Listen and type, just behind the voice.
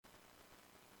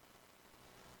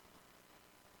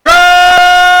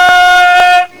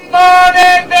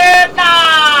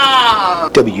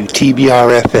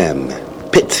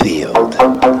WTBR-FM, Pittsfield.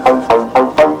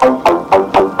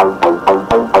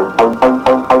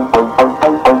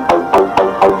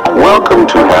 Welcome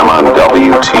to Ham on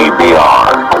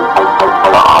WTBR,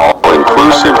 the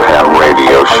all-inclusive ham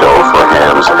radio show for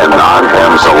hams and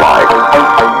non-hams alike.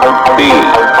 Be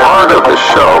part of the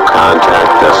show.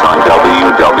 Contact us on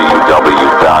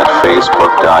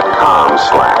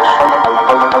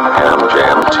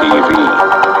www.facebook.com/HamJamTV.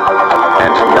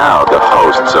 And now the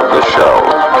hosts of the show,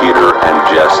 Peter and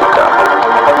Jessica.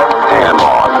 Ham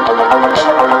on.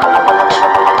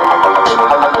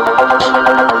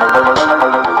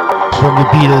 From the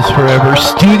Beatles Forever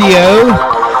studio,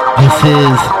 this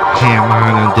is Ham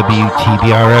on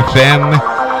WTBR-FM.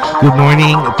 Good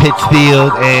morning,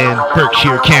 Pittsfield and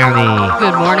Berkshire County.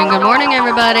 Good morning,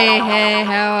 everybody. Hey,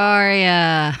 how are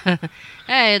ya?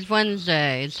 Hey, it's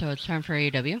Wednesday, so it's time for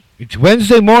AEW. It's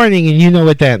Wednesday morning, and you know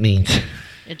what that means.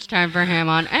 It's time for Ham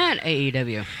on and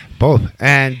AEW. Both.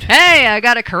 And hey, I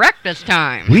got it correct this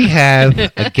time. We have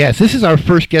a guest. This is our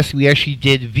first guest we actually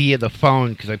did via the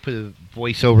phone because I put a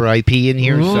voice over IP in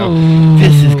here, so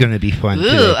this is going to be fun.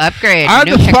 Ooh, upgrade. On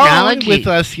New the technology. phone with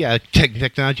us,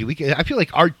 technology. I feel like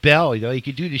Art Bell, you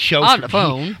could do the show on the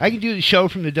phone. I can do the show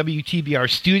from the WTBR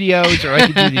studios, or I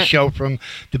can do the show from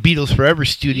the Beatles Forever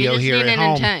studio here at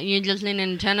home. You just need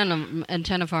an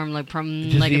antenna farm from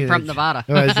Nevada.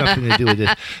 No, it has nothing to do with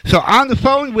this. So on the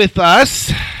phone with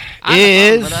us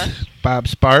is Bob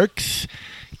Sparks,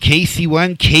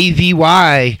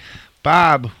 KC1KVY.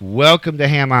 Bob, welcome to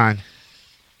Ham On.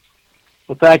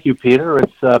 Well, thank you, Peter.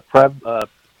 It's a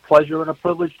pleasure and a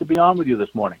privilege to be on with you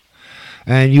this morning.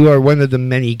 And you are one of the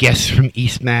many guests from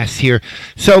East Mass here.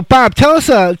 So, Bob, tell us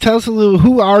a little.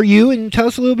 Who are you, and tell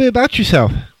us a little bit about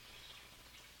yourself.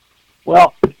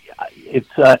 Well, it's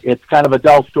kind of a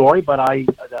dull story, but I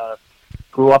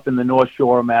grew up in the North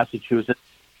Shore of Massachusetts,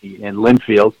 in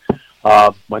Linfield.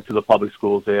 Went to the public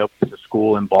schools there. Went to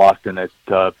school in Boston at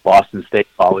Boston State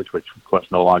College, which of course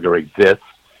no longer exists.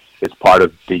 It's part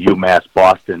of the UMass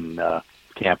Boston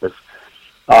campus.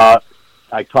 I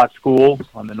taught school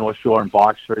on the North Shore in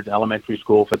Boxford Elementary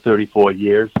School for 34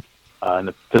 years. In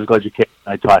the physical education,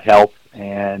 I taught health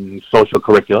and social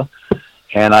curricula.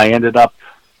 And I ended up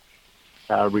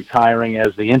retiring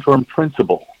as the interim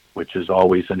principal, which is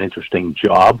always an interesting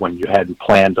job when you hadn't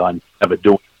planned on ever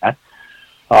doing that.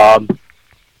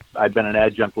 I've been an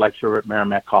adjunct lecturer at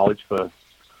Merrimack College for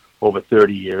over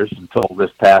 30 years until this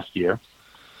past year.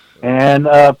 And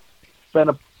been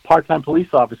a part-time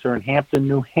police officer in Hampton,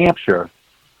 New Hampshire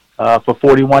for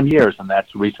 41 years, and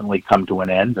that's recently come to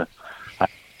an end. I'm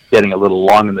getting a little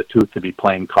long in the tooth to be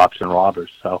playing cops and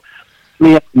robbers. So,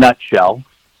 in a nutshell,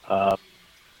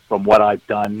 from what I've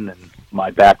done and my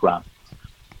background.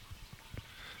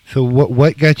 So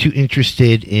what got you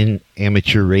interested in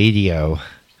amateur radio?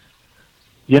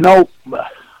 You know,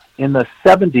 in the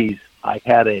 70s, I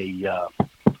had a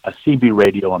CB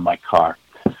radio in my car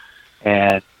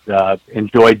and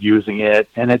enjoyed using it,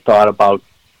 and had thought about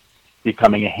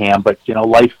becoming a ham, but,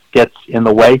 life gets in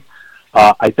the way.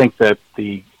 I think that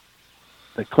the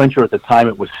clincher at the time,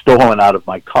 it was stolen out of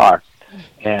my car,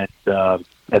 and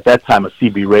at that time, a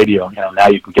CB radio, now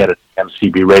you can get an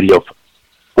MCB radio for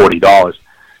 $40.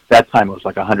 That time it was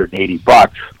like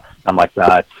 $180. I'm like,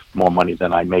 that's more money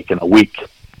than I make in a week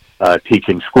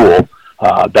teaching school.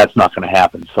 That's not going to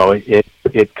happen. So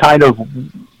it kind of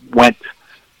went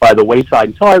by the wayside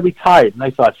until I retired, and I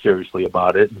thought seriously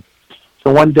about it.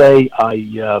 So one day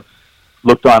I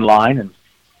looked online and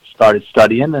started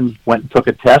studying, and went and took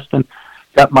a test and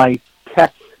got my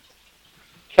tech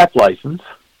license.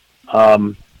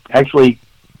 Actually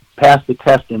passed the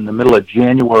test in the middle of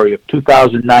January of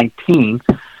 2019.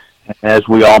 As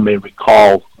we all may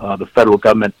recall, the federal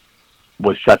government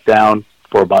was shut down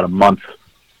for about a month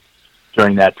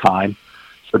during that time.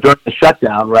 So during the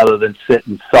shutdown, rather than sit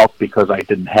and sulk because I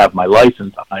didn't have my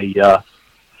license, I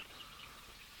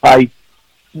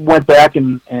went back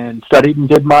and studied and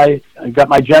got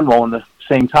my general in the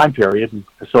same time period. And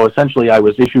so essentially I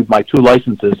was issued my two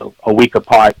licenses a week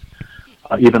apart,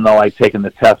 even though I'd taken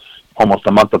the tests almost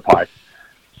a month apart.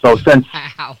 So since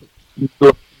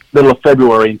the middle of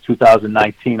February in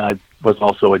 2019, I was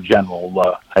also I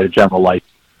had a general license.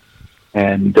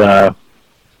 And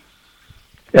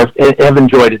have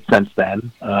enjoyed it since then.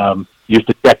 Used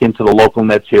to check into the local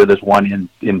nets here. There's one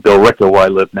in Billerica where I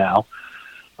live now.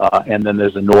 And then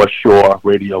there's a North Shore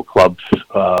Radio Club's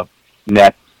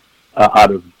net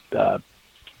out of, it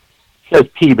says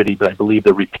Peabody, but I believe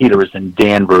the repeater is in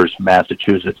Danvers,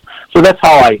 Massachusetts. So that's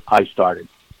how I started.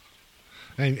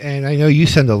 And I know you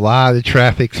send a lot of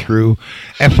traffic through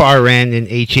FRN and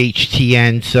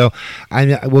HHTN, so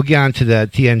we'll get on to the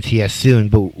TNTS soon.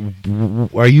 But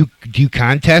do you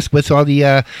contest? What's all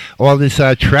this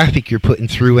traffic you're putting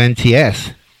through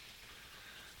NTS?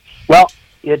 Well,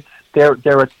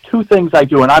 there are two things I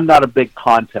do, and I'm not a big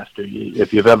contester.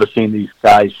 If you've ever seen these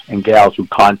guys and gals who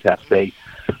contest, they'll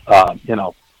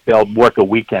work a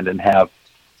weekend and have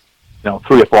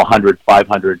 300 or 400,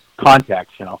 500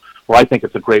 contacts. Well, I think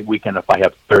it's a great weekend if I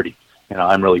have 30.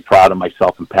 I'm really proud of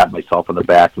myself and pat myself on the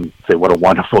back and say what a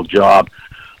wonderful job.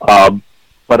 But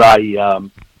I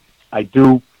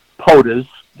do POTAs,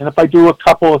 and if I do a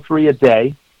couple or three a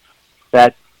day,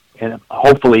 and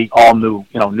hopefully all new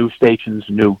stations,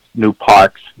 new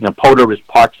parks. POTA is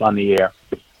Parks on the Air.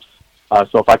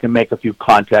 So if I can make a few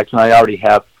contacts, and I already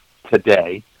have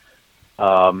today,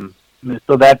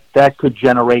 so that could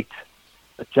generate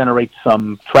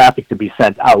some traffic to be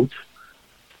sent out.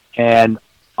 And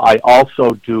I also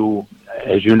do,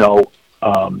 as you know,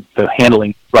 the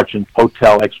handling instructions,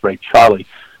 Hotel X-Ray Charlie,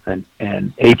 and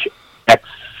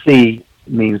HXC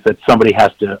means that somebody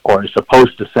has to or is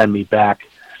supposed to send me back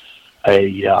a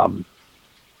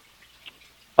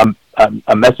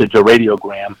message, a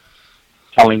radiogram,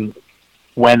 telling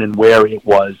when and where it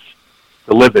was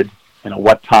delivered,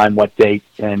 what time, what date,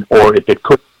 or if it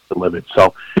could be delivered.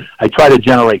 So I try to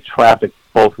generate traffic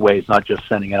both ways, not just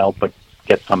sending it out, but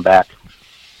get some back.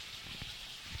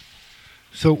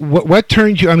 So what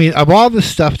turns you, of all the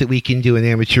stuff that we can do in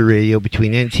amateur radio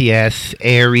between NTS,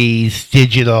 Aries,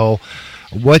 digital,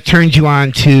 what turns you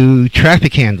on to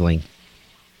traffic handling?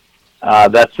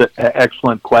 That's an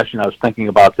excellent question. I was thinking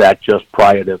about that just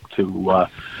prior to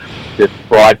this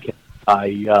broadcast.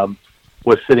 I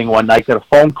was sitting one night, got a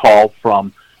phone call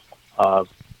from Al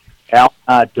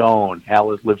Nardone.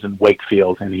 Al lives in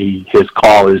Wakefield, and his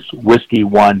call is Whiskey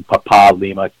 1 Papa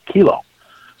Lima Kilo.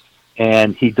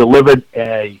 And he delivered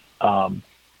a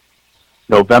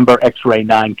November X-Ray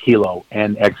 9 Kilo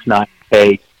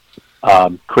NX9K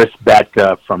Chris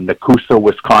Batka from Nakusa,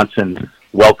 Wisconsin,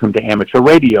 welcome to amateur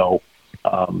radio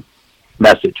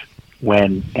message.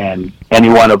 And any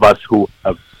one of us who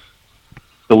have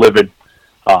delivered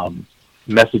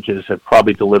messages have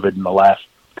probably delivered in the last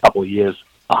couple of years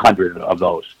 100 of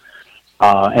those.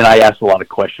 And I asked a lot of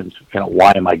questions,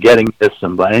 why am I getting this?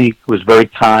 And he was very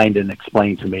kind and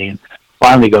explained to me. And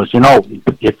finally goes,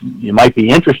 if you might be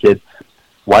interested,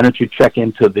 why don't you check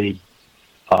into the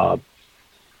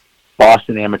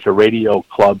Boston Amateur Radio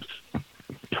Club's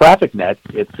traffic net?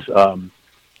 It's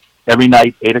every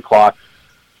night, 8 o'clock,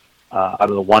 out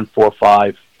of the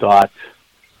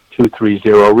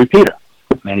 145.230 repeater.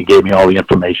 And he gave me all the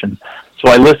information. So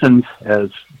I listened,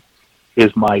 as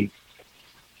is my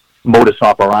modus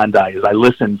operandi, is I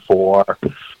listened for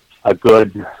a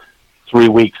good 3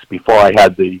 weeks before I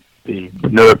had the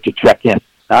nerve to check in.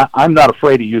 Now, I'm not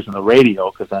afraid of using the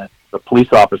radio because I'm a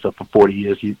police officer for 40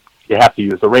 years. You have to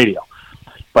use the radio.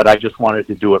 But I just wanted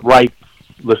to do it right,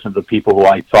 listen to people who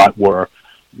I thought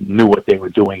knew what they were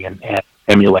doing and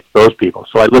emulate those people.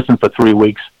 So I listened for 3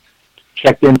 weeks,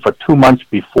 checked in for 2 months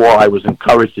before I was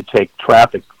encouraged to take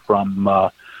traffic from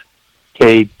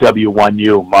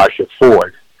KW1U, Marcia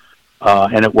Ford.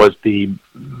 And it was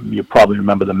you probably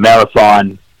remember the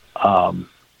marathon,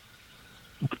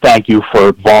 thank you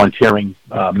for volunteering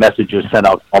messages sent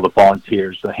out to all the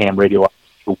volunteers, the ham radio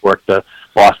who worked the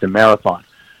Boston Marathon.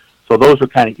 So those were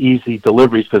kind of easy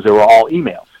deliveries because they were all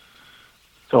emails.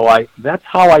 So that's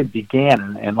how I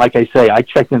began. And like I say, I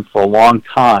checked in for a long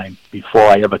time before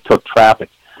I ever took traffic.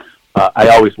 I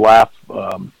always laugh.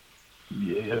 A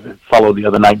fellow the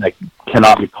other night, and I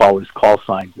cannot recall his call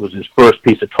sign, was his first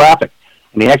piece of traffic.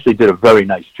 And he actually did a very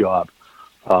nice job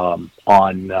on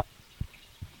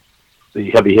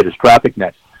the heavy hitters traffic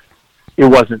net. It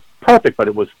wasn't perfect, but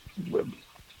it was,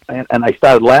 and I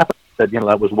started laughing. I said,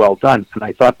 that was well done. And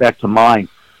I thought back to mine.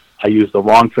 I used the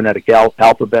wrong phonetic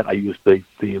alphabet. I used the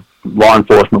law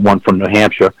enforcement one from New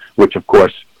Hampshire, which of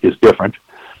course is different.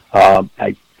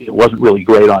 It wasn't really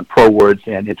great on pro words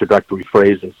and introductory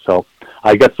phrases. So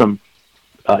I got some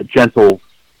gentle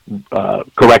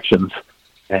corrections,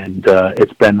 and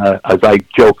it's been, as I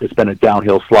joke, it's been a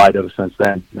downhill slide ever since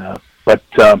then. But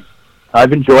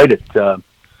I've enjoyed it.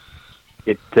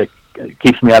 It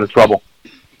keeps me out of trouble.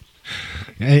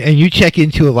 And you check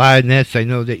into a lot of nets. I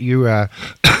know that you,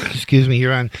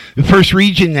 you're on the First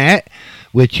Region net,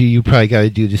 which you probably got to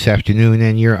do this afternoon,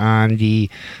 and you're on the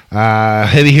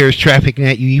Heavy Hitters Traffic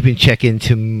Net. You even check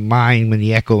into mine when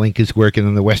the Echo Link is working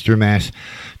on the Western Mass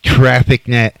Traffic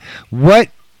Net. Let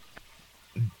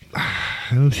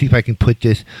me see if I can put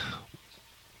this.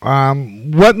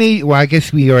 what made? Well, I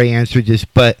guess we already answered this,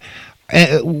 but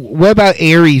what about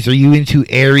Aries? Are you into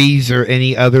Aries or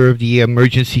any other of the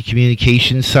emergency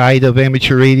communication side of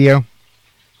amateur radio?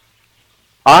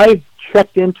 I've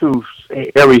checked into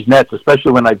Aries Nets,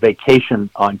 especially when I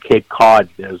vacation on Cape Cod.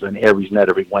 There's an Aries Net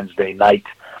every Wednesday night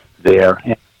there,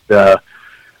 and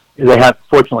they have,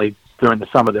 fortunately, during the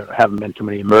summer there haven't been too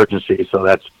many emergencies, so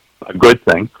that's a good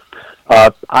thing.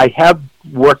 I have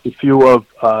worked a few of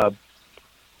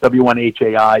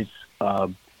W1HAI's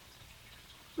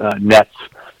nets,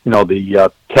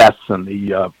 the tests and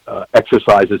the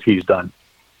exercises he's done,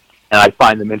 and I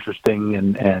find them interesting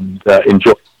and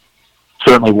enjoy.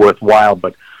 Certainly worthwhile,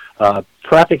 but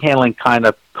traffic handling kind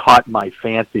of caught my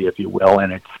fancy, if you will,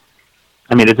 and it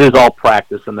is all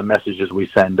practice, and the messages we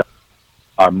send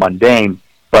are mundane,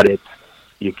 but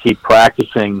you keep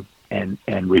practicing and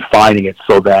refining it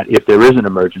so that if there is an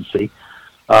emergency,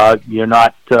 you're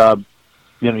not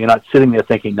sitting there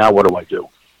thinking, now what do I do?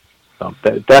 So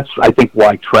that's, I think,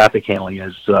 why traffic handling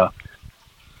has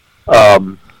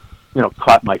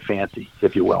caught my fancy,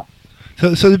 if you will.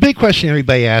 So the big question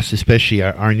everybody asks, especially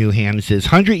our new hams, is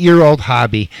 100-year-old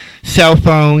hobby, cell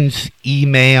phones,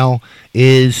 email,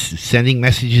 is sending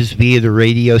messages via the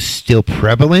radio still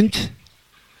prevalent?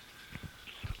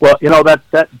 Well,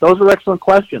 those are excellent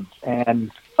questions,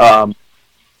 and I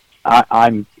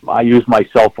use my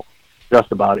cell phone for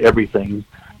just about everything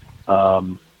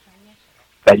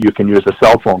that you can use a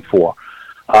cell phone for.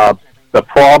 The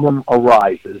problem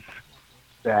arises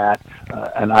that,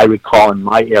 and I recall in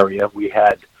my area, we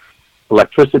had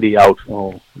electricity out,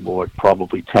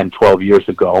 probably 10, 12 years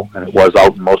ago, and it was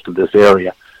out in most of this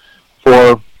area,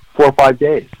 for 4 or 5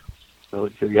 days. So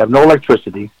you have no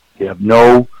electricity, you have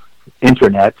no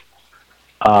internet.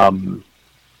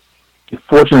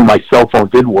 Fortunately, my cell phone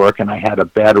did work, and I had a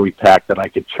battery pack that I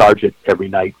could charge it every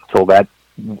night until that,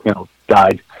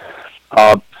 died.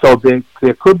 So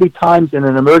there could be times in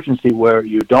an emergency where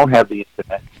you don't have the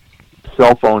internet.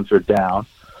 Cell phones are down.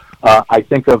 I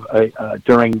think of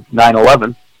during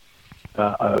 9/11,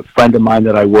 a friend of mine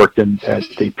that I worked at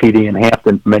the PD in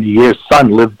Hampton for many years,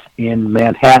 son lived in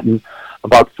Manhattan,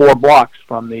 about 4 blocks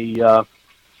from the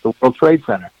World Trade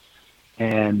Center,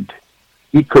 and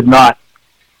he could not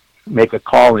make a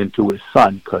call into his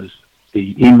son because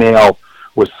the email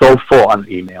was so full on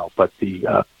email, but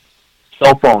the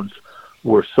cell phones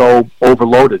were so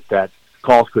overloaded that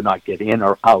calls could not get in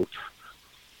or out.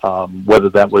 Whether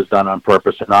that was done on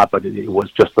purpose or not, but it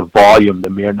was just the volume, the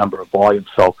mere number of volumes.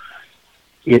 So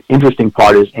interesting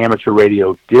part is amateur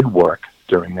radio did work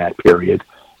during that period,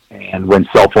 and when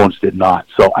cell phones did not.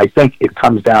 So I think it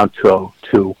comes down to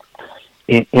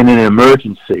in an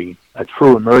emergency, a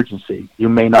true emergency, you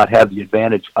may not have the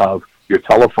advantage of your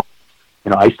telephone.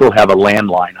 I still have a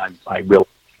landline. I really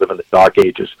live in the dark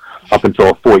ages. Up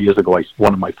until 4 years ago,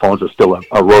 one of my phones was still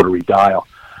a rotary dial.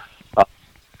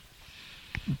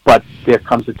 But there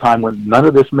comes a time when none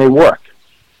of this may work,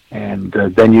 and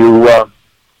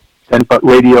but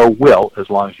radio will, as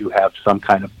long as you have some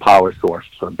kind of power source,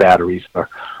 or batteries, or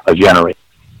a generator.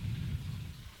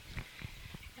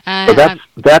 So that,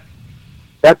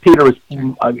 Peter, is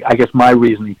I guess my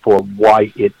reasoning for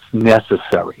why it's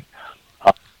necessary.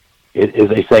 As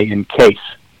they say, in case.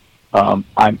 I'm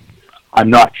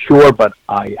not sure, but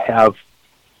I have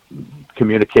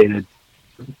communicated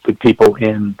with people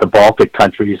in the Baltic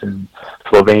countries, in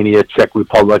Slovenia, Czech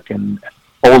Republic, and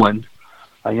Poland.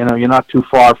 You're not too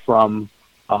far from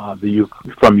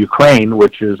from Ukraine,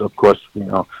 which is, of course,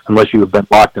 unless you have been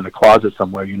locked in a closet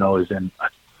somewhere, is in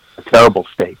a terrible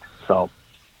state. So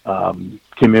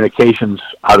communications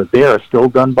out of there are still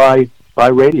done by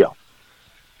radio.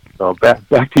 So back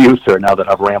to you, sir, now that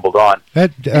I've rambled on.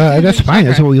 That's fine.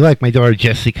 That's what we like. My daughter,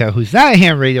 Jessica, who's not a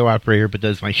ham radio operator but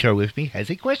does my show with me, has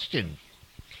a question.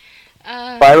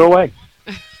 Fire away.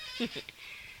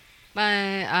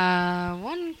 My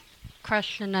one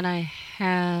question that I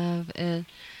have is,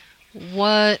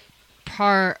 what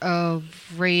part of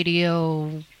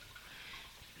radio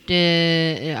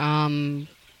did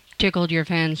tickled your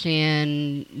fancy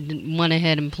and went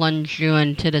ahead and plunged you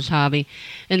into this hobby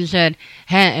and said,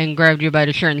 hey, and grabbed you by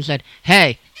the shirt and said,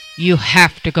 hey, you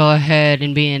have to go ahead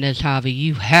and be in this hobby.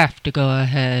 You have to go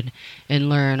ahead and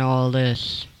learn all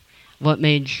this. What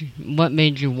made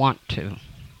you want to?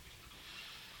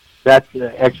 That's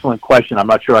an excellent question. I'm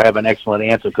not sure I have an excellent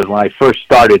answer, because when I first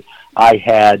started, I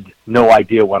had no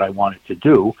idea what I wanted to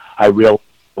do. I realized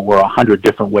there were 100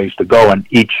 different ways to go, and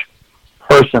each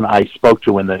person I spoke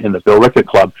to in the Bill Rickett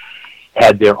Club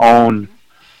had their own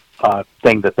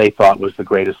thing that they thought was the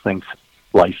greatest thing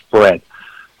sliced bread.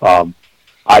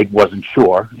 I wasn't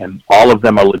sure, and all of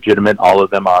them are legitimate, all of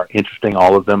them are interesting,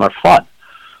 all of them are fun.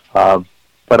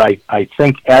 But I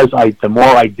think the more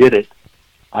I did it,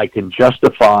 I can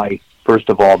justify, first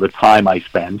of all, the time I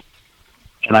spend,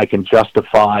 and I can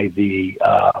justify the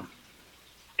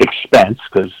expense,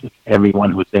 because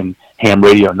everyone who's in ham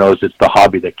radio knows it's the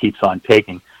hobby that keeps on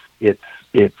taking. It's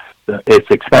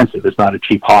expensive. It's not a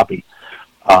cheap hobby.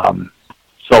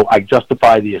 So I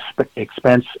justify the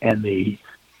expense and the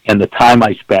time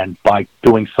I spend by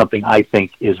doing something I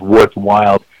think is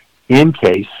worthwhile in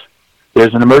case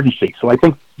there's an emergency. So I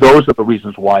think those are the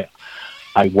reasons why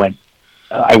I went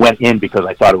in, because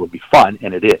I thought it would be fun,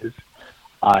 and it is.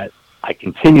 I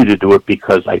continue to do it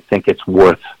because I think it's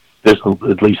worth this,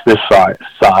 at least this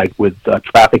side with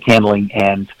traffic handling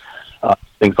and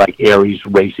things like ARES,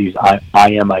 RACES.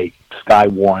 I am a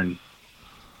Skywarn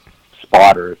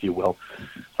spotter, if you will.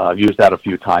 I've used that a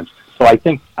few times. So I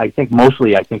think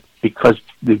mostly because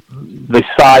the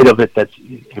side of it that's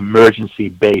emergency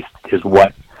based is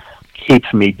what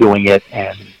keeps me doing it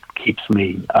and keeps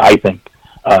me, I think,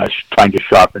 trying to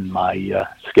sharpen my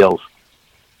skills.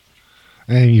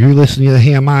 And you're listening to the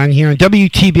Ham On here on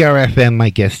WTBR FM. My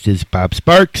guest is Bob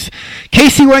Sparks,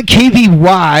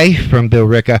 KC1KVY from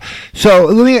Billerica. So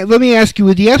let me ask you,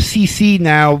 with the FCC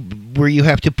now, where you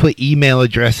have to put email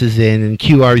addresses in and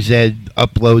QRZ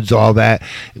uploads all that,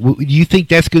 do you think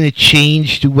that's going to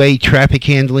change the way traffic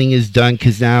handling is done?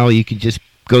 Because now you can just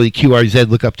go to QRZ,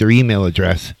 look up their email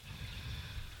address.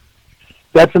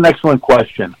 That's an excellent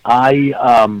question.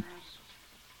 I'm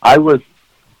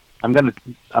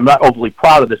not overly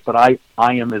proud of this, but I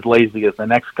am as lazy as the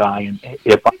next guy. And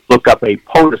if I look up a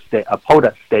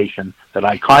POTA station that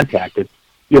I contacted,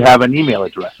 you have an email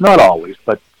address. Not always,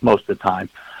 but most of the time.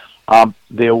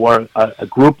 There were a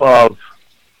group of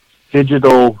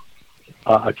digital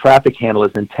traffic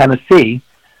handlers in Tennessee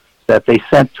that they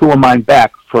sent two of mine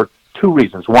back for two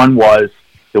reasons. One was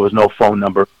there was no phone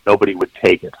number. Nobody would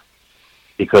take it.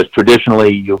 Because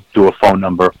traditionally you do a phone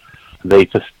number, they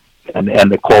just,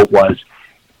 and the quote was,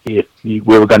 if we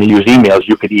were going to use emails,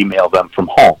 you could email them from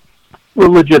home. A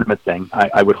legitimate thing.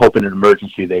 I would hope in an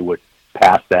emergency they would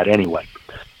pass that anyway.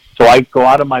 So I go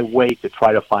out of my way to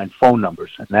try to find phone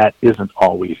numbers, and that isn't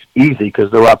always easy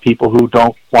because there are people who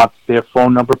don't want their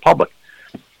phone number public.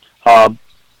 I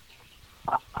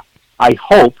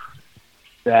hope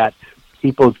that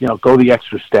people, go the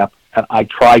extra step, and I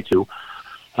try to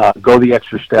go the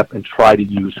extra step and try to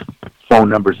use phone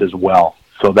numbers as well.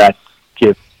 So that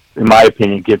gives, in my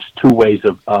opinion, gives two ways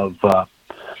of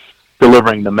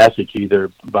delivering the message,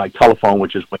 either by telephone,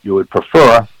 which is what you would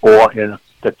prefer, or in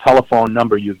the telephone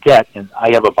number you get. And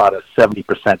I have about a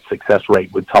 70% success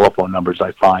rate with telephone numbers,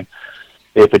 I find.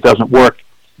 If it doesn't work,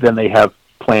 then they have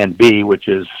plan B, which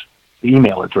is the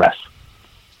email address.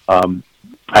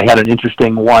 I had an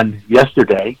interesting one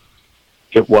yesterday.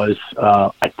 It was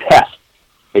a test,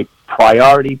 a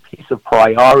piece of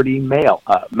priority mail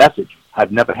message.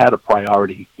 I've never had a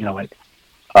priority,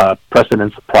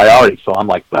 precedence of priority. So I'm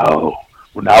like, oh,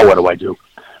 well, now what do I do?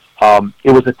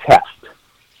 It was a test,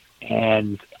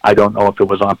 and I don't know if it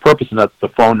was on purpose or not. The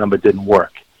phone number didn't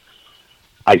work.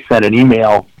 I sent an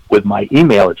email with my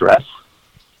email address.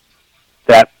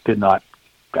 That did not.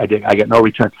 I got no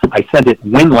return. I sent it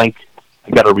WinLink. I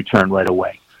got a return right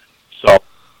away. So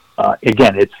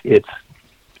again, it's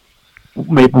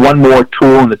maybe one more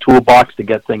tool in the toolbox to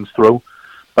get things through.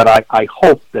 But I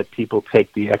hope that people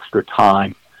take the extra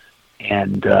time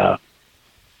and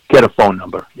get a phone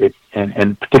number.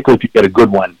 And particularly if you get a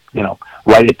good one,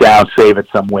 write it down, save it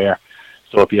somewhere.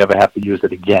 So if you ever have to use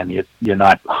it again, you're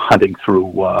not hunting through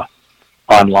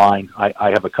online. I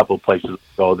have a couple of places to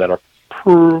go that are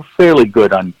fairly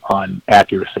good on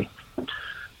accuracy.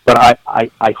 But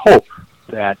I hope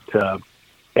that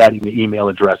adding the email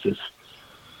addresses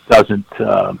doesn't,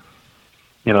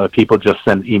 people just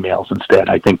send emails instead.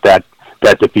 I think that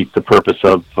defeats the purpose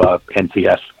of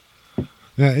NTS.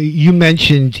 You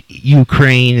mentioned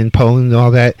Ukraine and Poland and all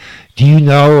that. Do you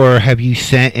know, or have you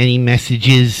sent any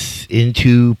messages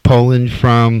into Poland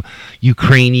from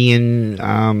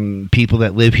Ukrainian people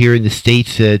that live here in the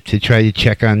States to try to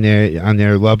check on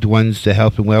their loved ones, the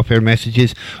health and welfare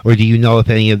messages? Or do you know if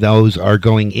any of those are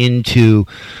going into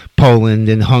Poland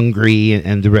and Hungary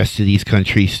and the rest of these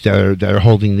countries that are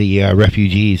holding the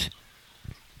refugees?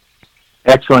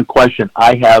 Excellent question.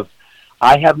 I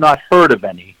have not heard of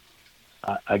any.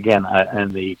 Again,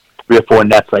 and the 3 or 4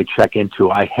 nets I check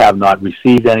into, I have not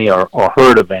received any or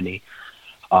heard of any.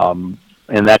 And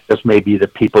that just may be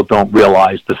that people don't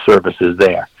realize the service is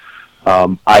there.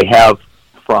 I have,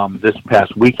 from this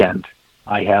past weekend,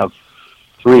 I have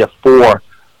 3 or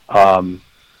 4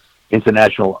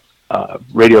 international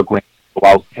radiograms go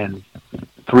out, and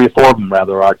 3 or 4 of them,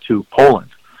 rather, are to Poland.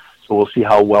 So we'll see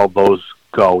how well those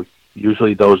go.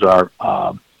 Usually those are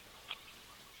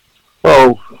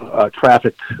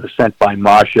traffic sent by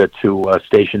Marsha to a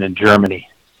station in Germany,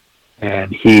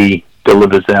 and he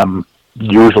delivers them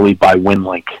usually by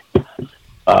WinLink,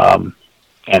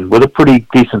 and with a pretty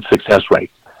decent success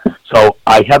rate. So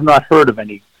I have not heard of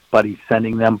anybody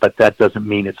sending them, but that doesn't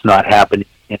mean it's not happening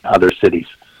in other cities.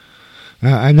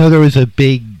 I know there was a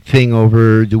big thing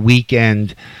over the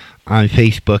weekend on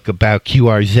Facebook about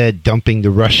QRZ dumping the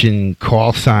Russian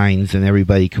call signs and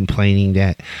everybody complaining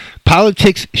that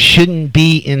politics shouldn't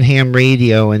be in ham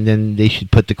radio and then they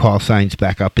should put the call signs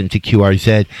back up into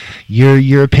QRZ.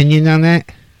 Your opinion on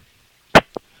that?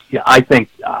 Yeah, I think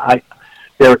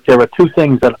there are 2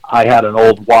 things that I had an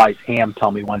old wise ham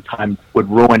tell me one time would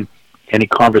ruin any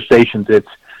conversations. It's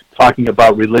talking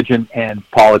about religion and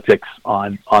politics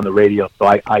on the radio.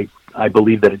 So I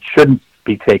believe that it shouldn't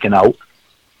be taken out.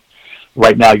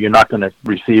 Right now, you're not going to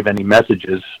receive any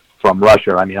messages from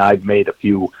Russia. I mean, I've made a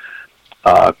few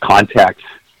contacts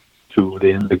to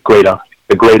the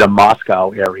greater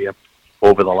Moscow area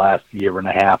over the last year and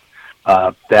a half.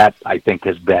 That, I think,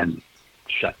 has been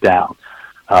shut down.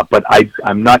 But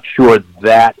I'm not sure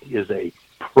that is a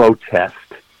protest,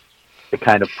 the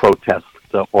kind of protest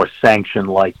or sanction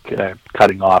like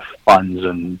cutting off funds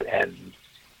and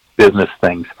business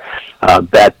things.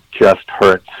 That just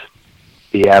hurts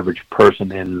the average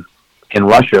person in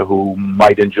Russia who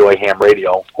might enjoy ham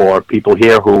radio, or people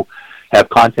here who have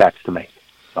contacts to make.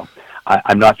 So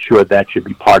I'm not sure that should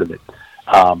be part of it.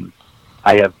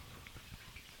 I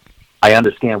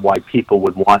understand why people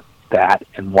would want that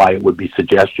and why it would be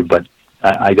suggested, but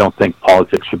I don't think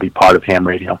politics should be part of ham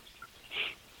radio.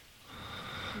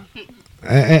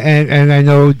 And I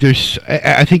know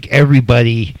I think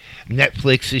everybody,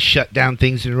 Netflix has shut down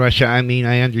things in Russia. I mean,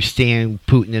 I understand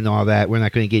Putin and all that. We're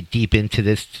not going to get deep into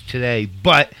this today,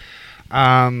 but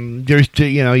there's,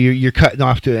 you're cutting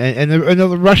off to, and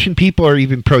the Russian people are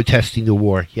even protesting the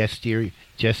war. Yes, dear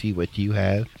Jesse, what do you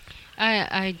have?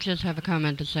 I just have a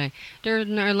comment to say. I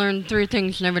learned 3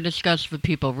 things never discussed with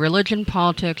people: religion,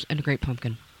 politics, and a great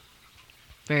pumpkin.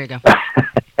 There you go.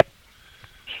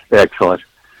 Excellent.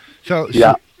 So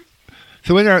yeah.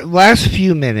 So in our last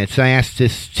few minutes, I asked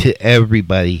this to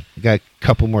everybody. Got a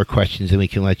couple more questions, and we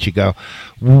can let you go.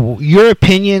 Your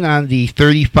opinion on the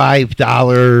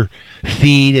 $35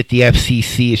 fee that the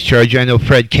FCC is charging? I know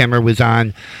Fred Kemmer was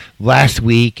on last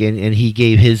week, and he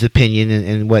gave his opinion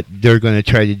and what they're going to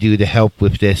try to do to help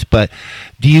with this. But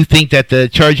do you think that the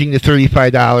charging the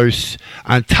 $35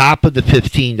 on top of the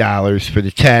 $15 for the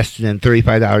test and then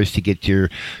 $35 to get your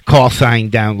call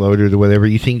sign downloaded or whatever,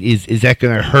 you think is that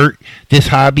going to hurt this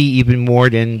hobby even more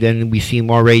than we seem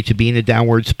already to be in a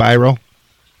downward spiral?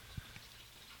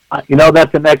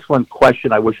 That's an excellent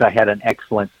question. I wish I had an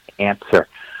excellent answer.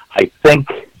 I think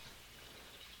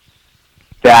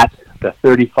that the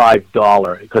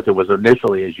 $35, because it was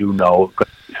initially, as you know,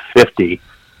 $50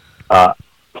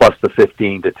 plus the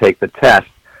 $15 to take the test,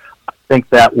 I think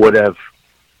that would have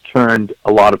turned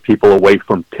a lot of people away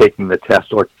from taking the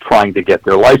test or trying to get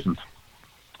their license.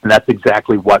 And that's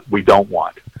exactly what we don't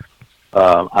want.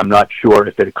 I'm not sure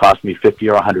if it had cost me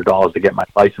 $50 or $100 to get my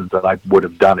license that I would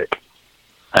have done it.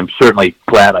 I'm certainly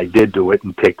glad I did do it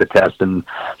and take the test and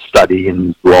study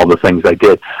and do all the things I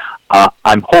did.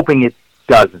 I'm hoping it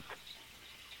doesn't.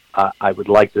 I would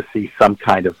like to see some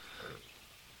kind of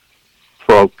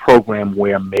program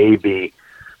where maybe,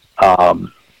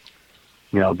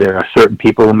 there are certain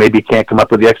people who maybe can't come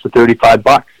up with the extra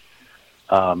 $35.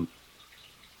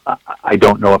 I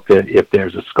don't know if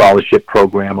there's a scholarship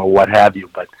program or what have you,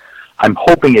 but I'm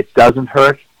hoping it doesn't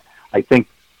hurt. I think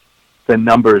the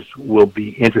numbers will be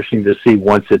interesting to see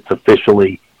once it's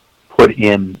officially put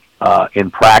in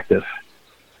practice.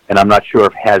 And I'm not sure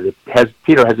has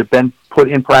it been put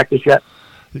in practice yet?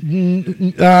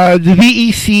 The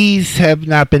VECs have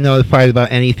not been notified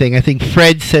about anything. I think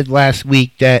Fred said last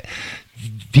week that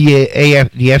the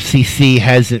FCC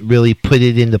hasn't really put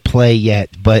it into play yet,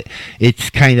 but it's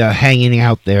kind of hanging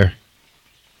out there.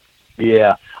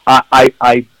 Yeah,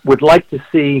 I would like to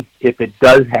see, if it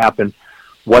does happen,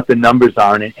 what the numbers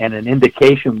are, and an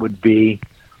indication would be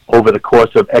over the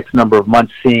course of X number of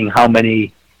months, seeing how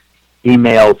many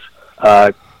emails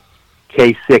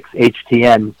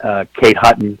K6HTN, Kate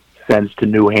Hutton, sends to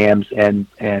New Hams, and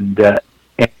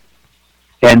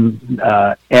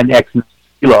NX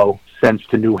Kilo sends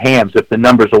to New Hams. If the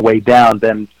numbers are way down,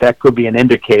 then that could be an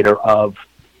indicator of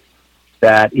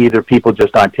that either people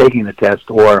just aren't taking the test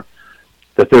or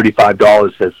the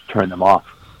 $35 has turned them off.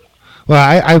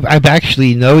 Well, I've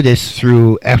actually noticed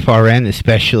through FRN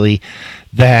especially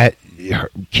that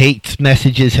Kate's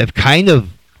messages have kind of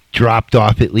dropped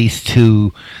off, at least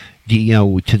to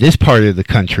to this part of the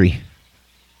country.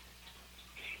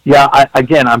 Yeah,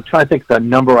 I'm trying to think the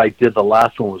number I did. The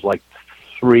last one was like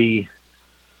 300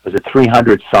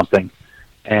 something,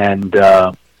 and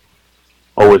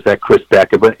was that Chris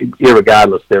Becker? But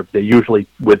irregardless, they're usually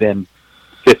within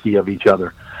 50 of each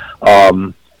other.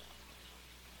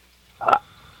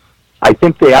 I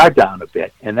think they are down a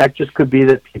bit, and that just could be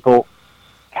that people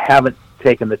haven't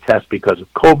taken the test because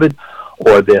of COVID,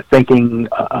 or they're thinking,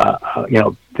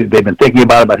 they've been thinking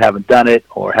about it but haven't done it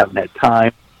or haven't had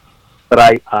time. But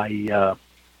I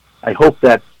hope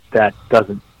that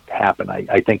doesn't happen.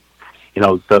 I think,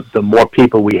 the more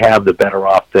people we have, the better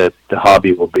off the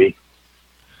hobby will be.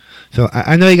 So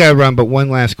I know you got to run, but one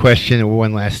last question or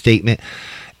one last statement.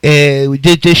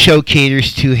 This show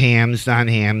caters to hams,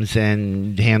 non-hams,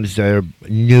 and hams that are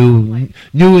new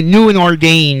and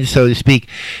ordained, so to speak.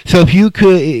 So if you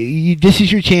could, this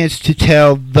is your chance to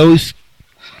tell those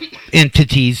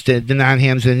entities, the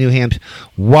non-hams and the new hams,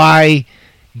 why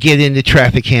get into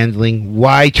traffic handling,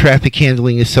 why traffic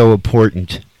handling is so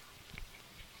important.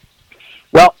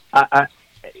 Well,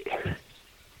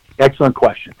 excellent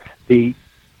question. It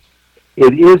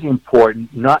is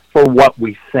important, not for what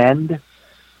we send.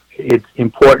 It's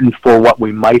important for what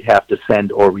we might have to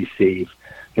send or receive.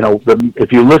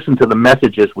 If you listen to the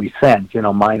messages we send,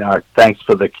 mine are thanks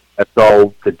for the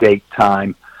QSO, the date,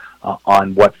 time,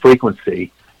 on what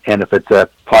frequency, and if it's a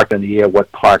park in the air,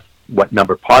 what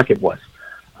number park it was.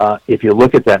 If you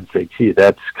look at that and say, gee, is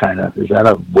that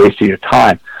a waste of your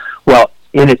time? Well,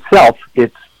 in itself,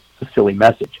 it's a silly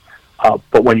message.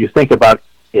 But when you think about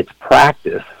its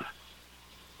practice,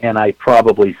 and I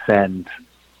probably send,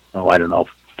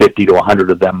 50 to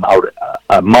 100 of them out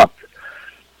a month.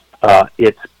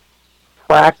 It's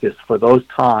practice for those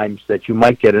times that you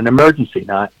might get an emergency.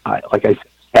 Now, I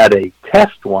had a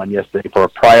test one yesterday for a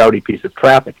priority piece of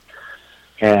traffic,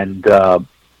 and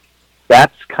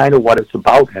that's kind of what it's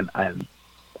about. And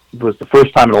it was the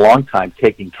first time in a long time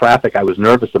taking traffic. I was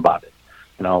nervous about it,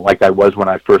 like I was when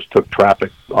I first took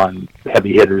traffic on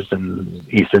heavy hitters and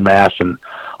Eastern Mass and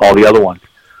all the other ones.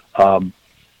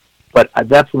 But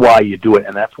that's why you do it,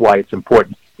 and that's why it's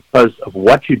important. Because of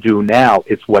what you do now,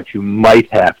 it's what you might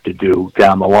have to do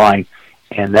down the line,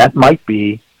 and that might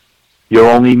be your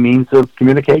only means of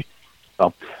communication.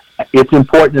 So it's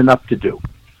important enough to do.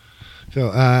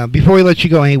 So before we let you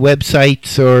go, any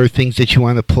websites or things that you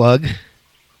want to plug?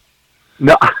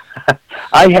 No,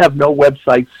 I have no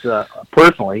websites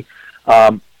personally.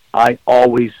 I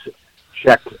always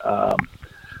check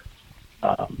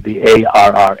the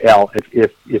ARRL.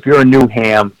 If you're a new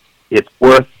ham, it's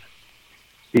worth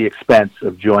the expense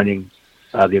of joining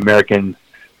the American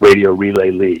Radio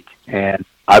Relay League. And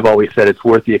I've always said it's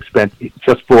worth the expense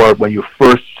just for when you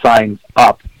first sign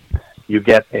up, you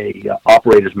get a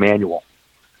operator's manual.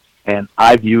 And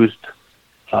I've used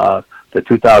the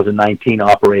 2019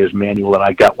 operator's manual that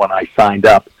I got when I signed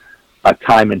up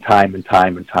time and time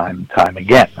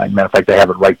again. As a matter of fact, I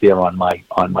have it right there on my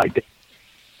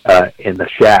in the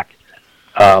shack.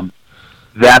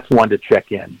 That's one to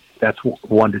check in. That's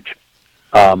one to check.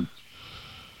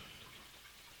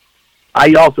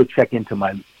 I also check into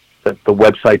the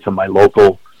websites of my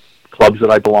local clubs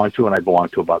that I belong to, and I belong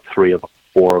to about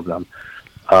 4 of them.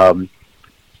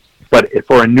 But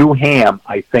for a new ham,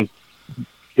 I think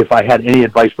if I had any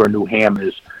advice for a new ham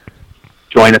is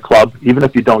join a club. Even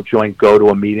if you don't join, go to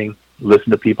a meeting, listen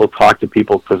to people, talk to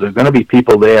people, because there are going to be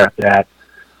people there that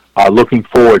are looking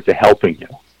forward to helping you.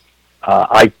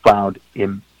 I found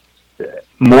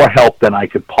more help than I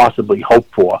could possibly hope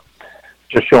for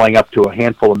just showing up to a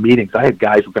handful of meetings. I had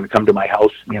guys who were going to come to my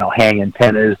house, hang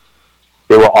antennas.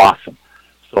 They were awesome.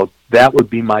 So that would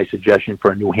be my suggestion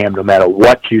for a new ham, no matter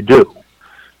what you do.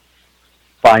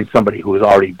 Find somebody who has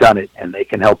already done it, and they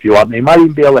can help you out. And they might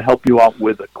even be able to help you out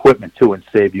with equipment, too, and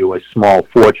save you a small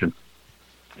fortune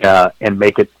and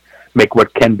make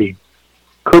what could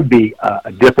be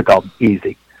difficult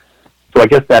easy. So I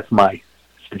guess that's my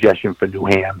suggestion for new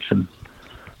hams, and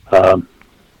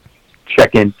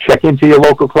check into your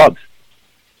local clubs.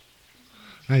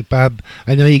 All right, Bob,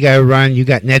 I know you got to run. You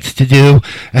got nets to do.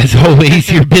 As always,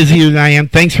 you're busier than I am.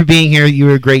 Thanks for being here. You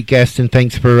were a great guest, and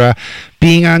thanks for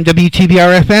being on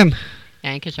WTBR FM.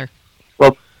 Thank you, sir.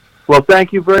 Well,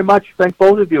 thank you very much. Thank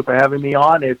both of you for having me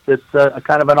on. It's a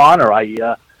kind of an honor.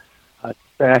 I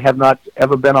have not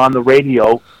ever been on the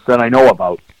radio that I know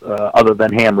about, other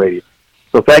than ham radio.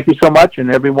 So thank you so much,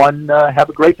 and everyone have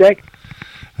a great day.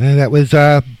 And that was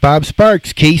Bob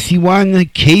Sparks,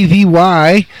 KC1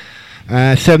 KVY.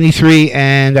 73,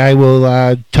 and I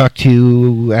will talk to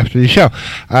you after the show.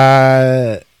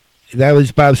 That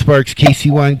was Bob Sparks,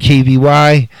 KC1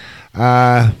 KVY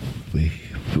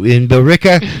in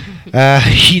Billerica.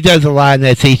 He does a lot, and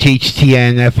that's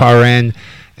HHTN, FRN,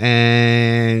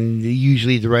 and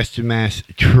usually the rest of Mass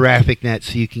Traffic Net,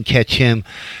 so you can catch him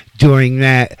during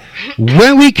that.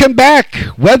 When we come back,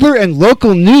 weather and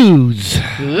local news.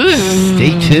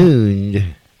 Stay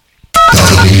tuned.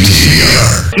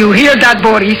 You hear that,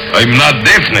 Boris? I'm not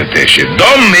deaf, Natasha.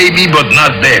 Dumb maybe, but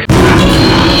not deaf.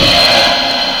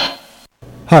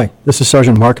 Hi, this is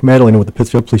Sergeant Mark Madalena with the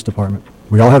Pittsfield Police Department.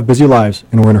 We all have busy lives,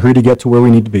 and we're in a hurry to get to where we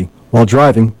need to be. While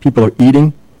driving, people are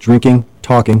eating, drinking,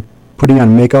 talking, putting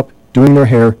on makeup, doing their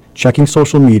hair, checking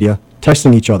social media,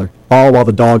 texting each other, all while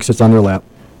the dog sits on their lap.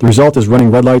 The result is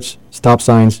running red lights, stop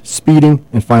signs, speeding,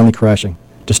 and finally crashing.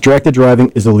 Distracted driving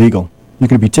is illegal. You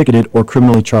can be ticketed or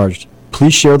criminally charged.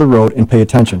 Please share the road and pay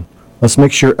attention. Let's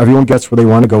make sure everyone gets where they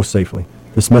want to go safely.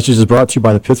 This message is brought to you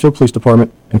by the Pittsfield Police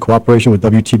Department in cooperation with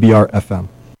WTBR FM.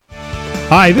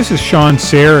 Hi, this is Sean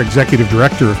Sayre, Executive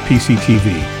Director of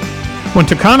PCTV. When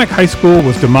Taconic High School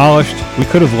was demolished, we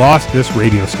could have lost this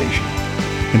radio station.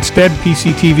 Instead,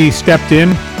 PCTV stepped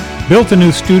in, built a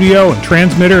new studio and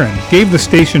transmitter, and gave the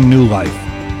station new life.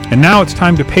 And now it's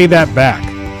time to pay that back.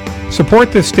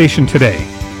 Support this station today.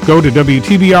 Go to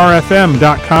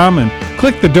WTBRFM.com and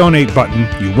click the donate button.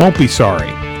 You won't be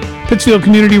sorry. Pittsfield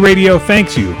Community Radio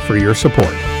thanks you for your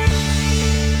support.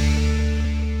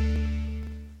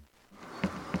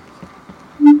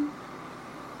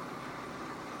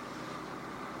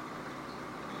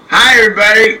 Hi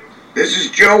everybody, this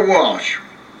is Joe Walsh.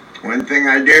 One thing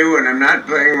I do when I'm not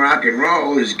playing rock and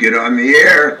roll is get on the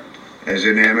air as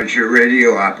an amateur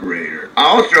radio operator.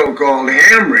 Also called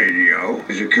ham radio,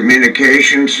 is a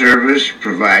communication service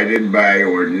provided by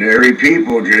ordinary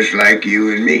people just like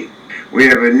you and me. We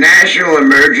have a national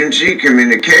emergency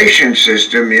communication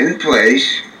system in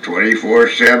place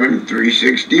 24/7,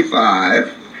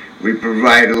 365. We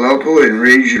provide local and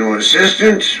regional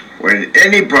assistance when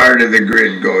any part of the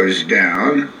grid goes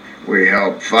down. We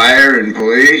help fire and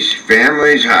police,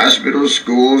 families, hospitals,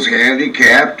 schools,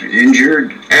 handicapped,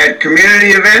 injured. At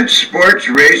community events, sports,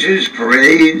 races,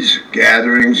 parades,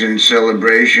 gatherings, and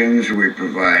celebrations, we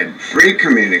provide free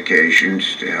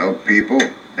communications to help people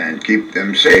and keep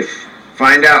them safe.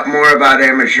 Find out more about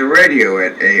amateur radio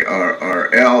at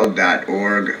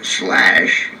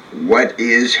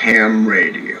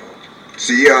arrl.org/whatishamradio.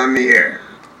 See you on the air.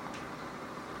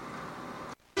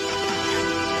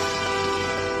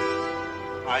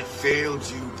 I failed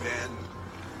you, Ben.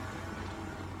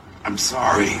 I'm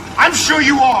sorry. I'm sure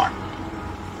you are.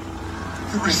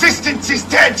 The resistance is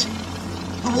dead.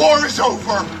 The war is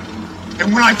over.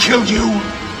 And when I kill you,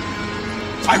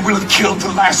 I will have killed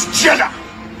the last Jedi.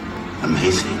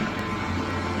 Amazing.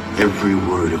 Every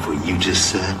word of what you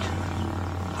just said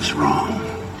was wrong.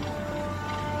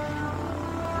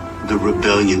 The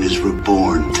rebellion is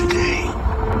reborn today.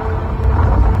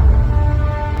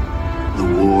 The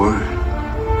war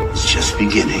is just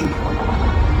beginning.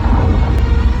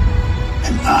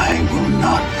 And I will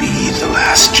not be the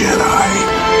last Jedi.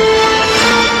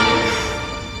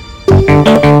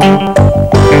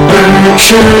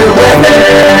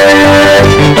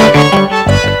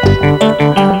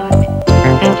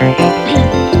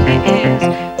 It is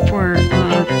for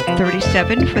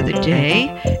 37 for the day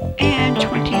and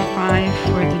 25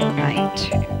 for the night.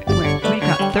 We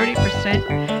got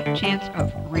 30% chance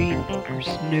of rain or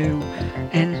snow,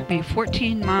 and it'll be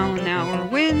 14-mile-an-hour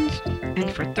winds.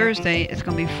 And for Thursday, it's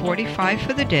going to be 45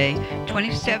 for the day,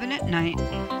 27 at night,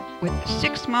 with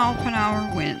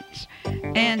 6-mile-per-hour winds.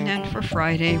 And then for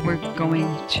Friday, we're going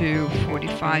to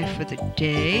 45 for the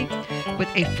day, with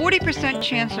a 40%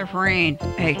 chance of rain.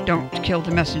 Hey, don't kill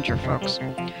the messenger, folks.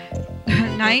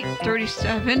 Night,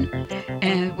 37,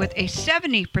 and with a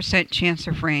 70% chance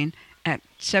of rain at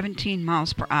 17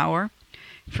 miles per hour.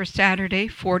 For Saturday,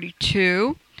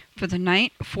 42. For the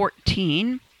night,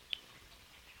 14.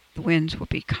 The winds will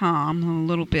be calm, a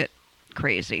little bit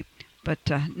crazy, but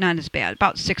not as bad,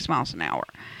 about 6 miles an hour.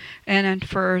 And then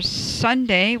for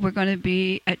Sunday, we're going to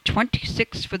be at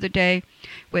 26 for the day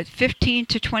with 15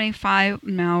 to 25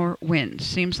 an hour winds.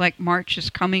 Seems like March is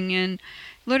coming in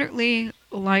literally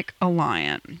like a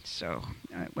lion. So,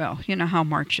 well, you know how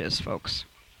March is, folks.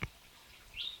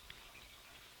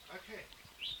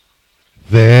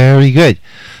 Very good.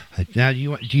 Now, do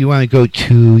you want to go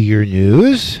to your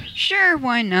news? Sure,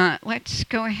 why not? Let's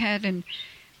go ahead and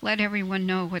let everyone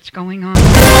know what's going on.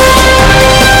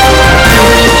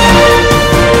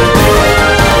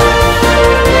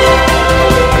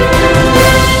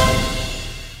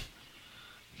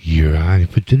 You're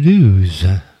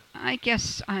I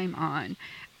guess I'm on.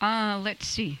 Let's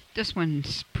see. This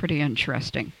one's pretty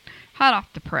interesting. Hot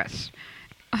off the press.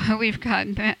 We've got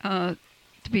to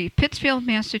be Pittsfield,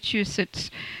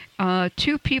 Massachusetts.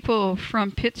 2 people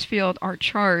from Pittsfield are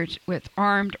charged with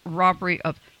armed robbery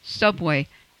of Subway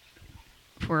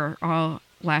for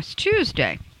last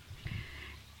Tuesday.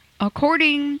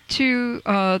 According to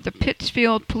the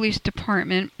Pittsfield Police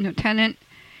Department, Lieutenant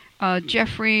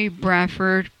Jeffrey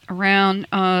Bradford, around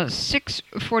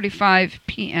 6:45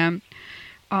 p.m.,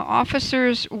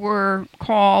 officers were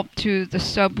called to the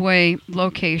Subway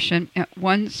location at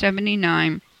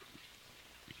 179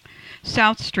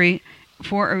 South Street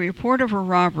for a report of a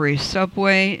robbery.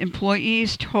 Subway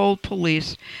employees told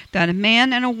police that a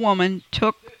man and a woman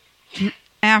took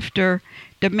after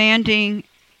demanding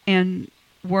and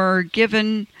were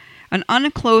given an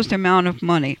unenclosed amount of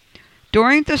money.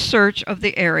 During the search of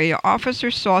the area,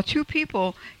 officers saw 2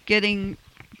 people getting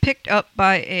picked up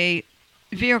by a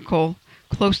vehicle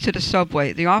close to the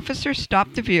subway. The officers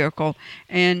stopped the vehicle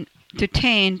and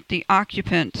detained the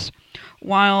occupants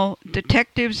while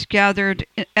detectives gathered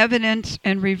evidence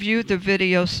and reviewed the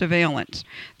video surveillance.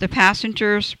 The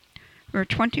passengers were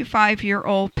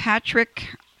 25-year-old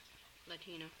Patrick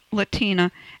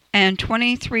Latina and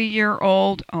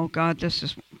 23-year-old, oh God, this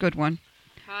is a good one,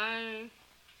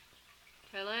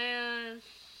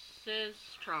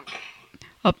 Trump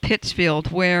of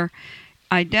Pittsfield, were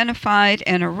identified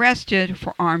and arrested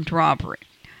for armed robbery.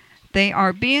 They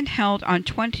are being held on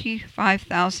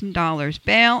 $25,000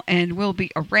 bail and will be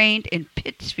arraigned in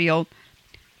Pittsfield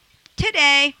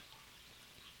today.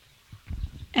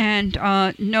 And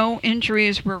no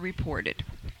injuries were reported.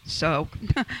 So,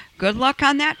 good luck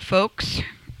on that, folks.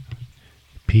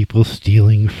 People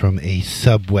stealing from a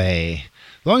Subway.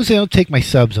 As long as they don't take my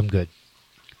subs, I'm good.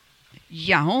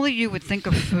 Yeah, only you would think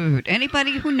of food.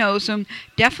 Anybody who knows him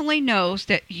definitely knows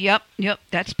that, yep,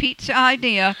 that's Pete's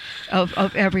idea of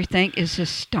everything is his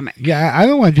stomach. Yeah, I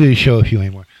don't want to do the show with you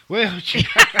anymore. Well,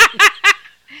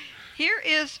 here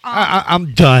is...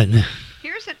 I'm done.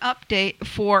 Here's an update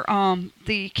for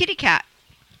the kitty cat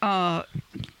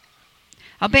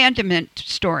abandonment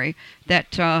story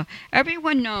that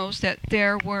everyone knows that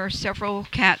there were several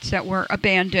cats that were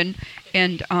abandoned,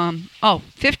 and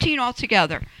 15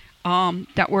 altogether.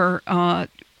 That were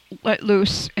let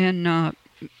loose in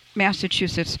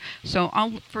Massachusetts. So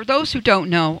for those who don't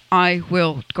know, I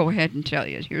will go ahead and tell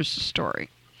you. Here's the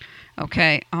story.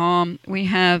 Okay, we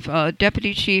have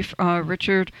Deputy Chief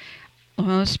Richard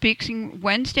speaking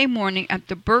Wednesday morning at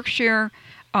the Berkshire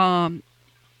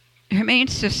Humane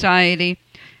Society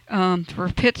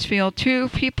for Pittsfield. 2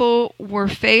 people were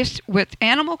faced with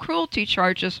animal cruelty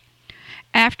charges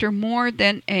after more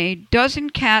than a dozen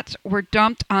cats were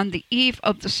dumped on the eve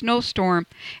of the snowstorm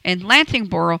in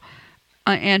Lansing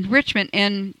and Richmond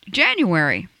in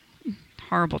January.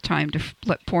 Horrible time to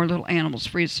let poor little animals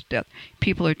freeze to death.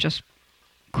 People are just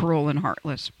cruel and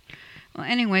heartless. Well,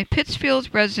 anyway, Pittsfield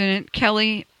resident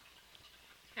Kelly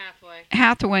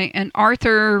Hathaway and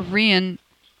Arthur Rennie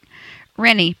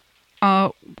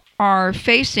are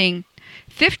facing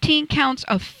 15 counts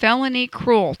of felony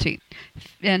cruelty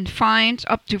and fines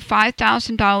up to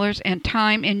 $5,000 and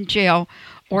time in jail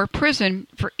or prison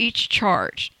for each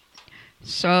charge.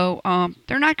 So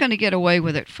they're not going to get away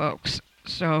with it, folks.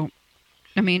 So,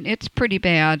 I mean, it's pretty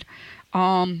bad.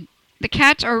 The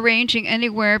cats are ranging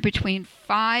anywhere between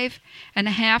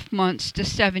 5.5 months to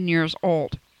 7 years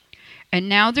old. And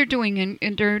now they're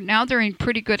in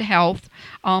pretty good health.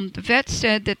 The vet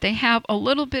said that they have a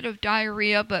little bit of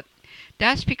diarrhea, but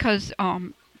that's because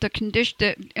the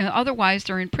condition. Otherwise,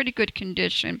 they're in pretty good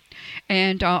condition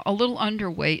and a little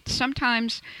underweight.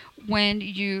 Sometimes, when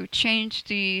you change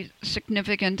the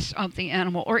significance of the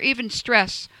animal, or even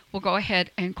stress, will go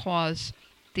ahead and cause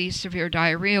the severe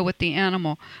diarrhea with the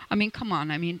animal. I mean, come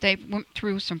on. I mean, they went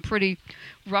through some pretty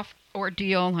rough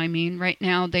ordeal. I mean, right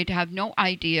now they'd have no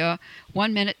idea.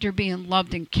 1 minute they're being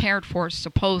loved and cared for,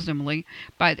 supposedly,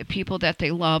 by the people that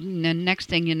they love, and then next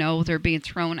thing you know, they're being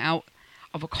thrown out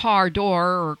of a car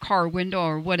door or car window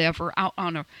or whatever out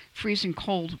on a freezing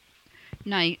cold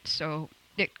night. So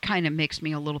it kind of makes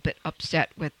me a little bit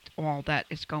upset with all that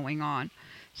is going on.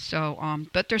 So,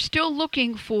 but they're still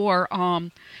looking for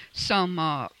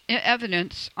some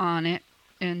evidence on it,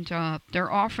 and they're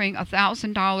offering a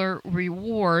 $1,000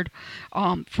 reward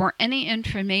for any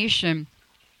information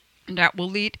that will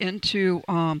lead into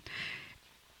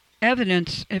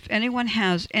evidence. If anyone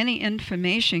has any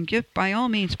information, by all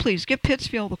means, please give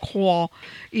Pittsfield a call.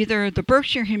 Either the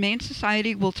Berkshire Humane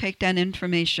Society will take that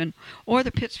information, or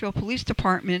the Pittsfield Police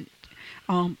Department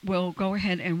will go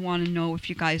ahead and want to know if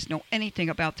you guys know anything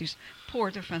about these poor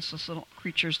defenseless little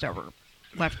creatures that were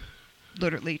left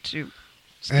literally to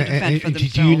defend for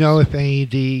themselves. Do you know if any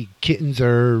of the kittens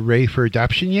are ready for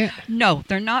adoption yet? No,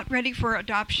 they're not ready for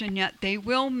adoption yet. They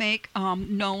will make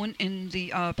known in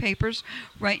the papers.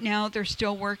 Right now, they're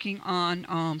still working on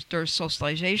their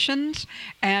socializations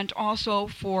and also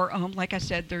for, like I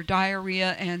said, their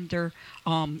diarrhea and their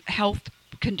health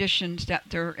conditions that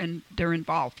they're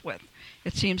involved with.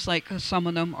 It seems like some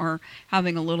of them are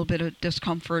having a little bit of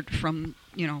discomfort from,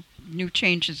 new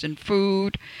changes in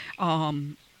food,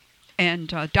 and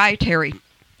dietary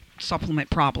supplement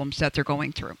problems that they're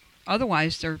going through.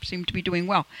 Otherwise, they seem to be doing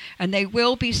well. And they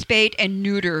will be spayed and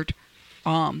neutered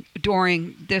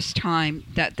during this time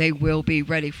that they will be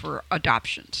ready for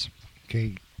adoptions.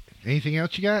 Okay. Anything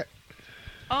else you got?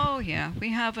 Oh, yeah. We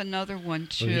have another one,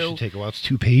 too. Well, this should take a while. It's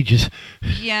 2 pages.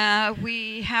 Yeah,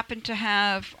 we happen to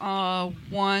have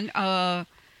one.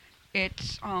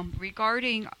 It's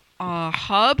regarding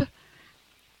Hub.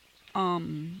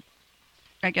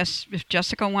 I guess if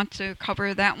Jessica wants to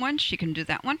cover that one, she can do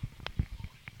that one.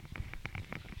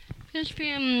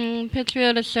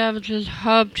 Pittsfield establishes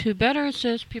Hub to better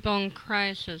assist people in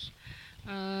crisis.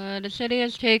 The city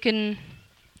has taken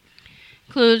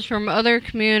clues from other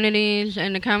communities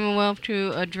and the Commonwealth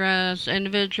to address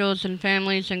individuals and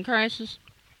families in crisis.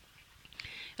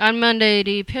 On Monday,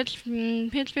 the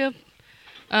Pittsfield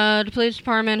the police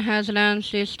department has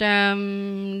announced the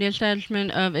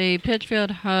establishment of a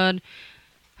Pittsfield Hub,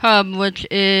 which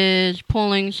is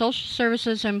pulling social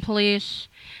services and police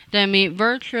that meet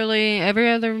virtually every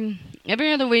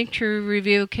other week to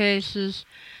review cases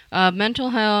of mental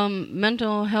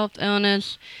health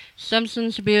illness,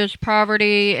 substance abuse,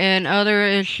 poverty, and other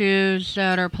issues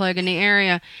that are plaguing the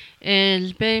area.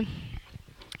 It's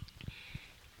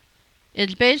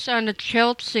based on the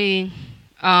Chelsea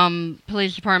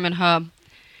Police Department Hub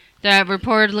that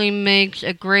reportedly makes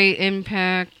a great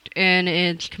impact in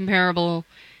its comparable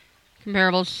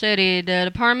city. The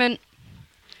department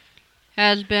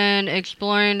has been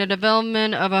exploring the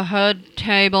development of a HUD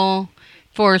table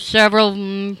for several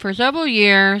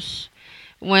years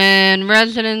when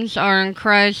residents are in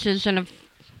crisis.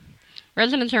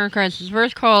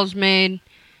 First calls made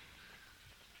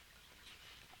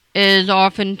is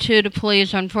often to the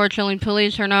police. Unfortunately,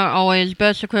 police are not always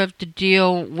best equipped to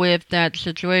deal with that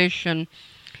situation.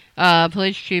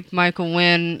 Police Chief Michael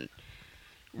Wynn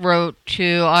wrote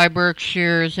to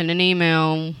iBerkshires in an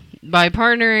email, by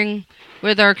partnering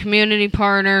with our community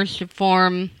partners to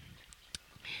form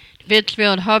the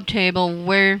Pittsfield Hub Table,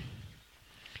 we're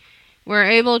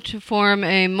able to form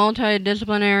a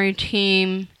multidisciplinary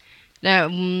team that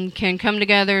can come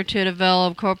together to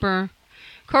develop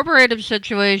cooperative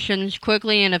situations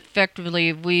quickly and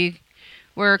effectively.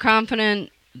 We're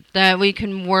confident that we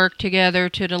can work together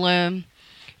to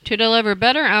deliver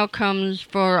better outcomes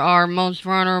for our most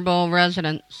vulnerable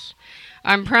residents.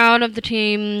 I'm proud of the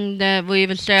team that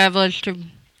we've established to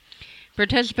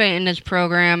participate in this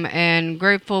program and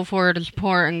grateful for the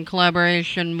support and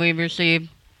collaboration we've received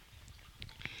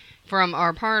from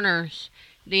our partners.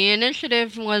 The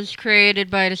initiative was created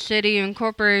by the city and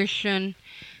corporation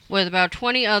with about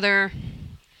 20 other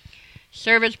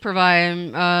service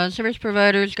providers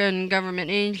and government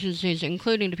agencies,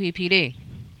 including the PPD,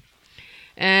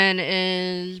 and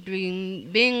is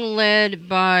being led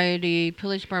by the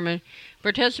police department.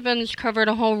 Participants covered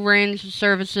a whole range of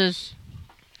services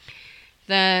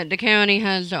that the county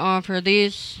has to offer.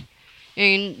 These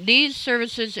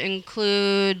services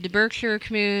include the Berkshire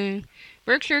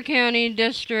County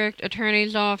District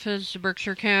Attorney's Office, the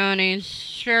Berkshire County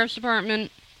Sheriff's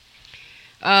Department,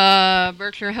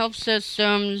 Berkshire Health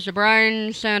Systems, the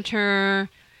Bryan Center,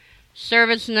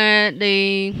 ServiceNet,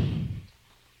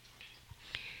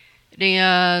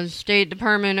 the State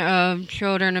Department of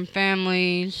Children and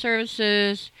Family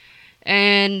Services,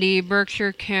 and the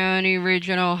Berkshire County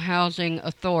Regional Housing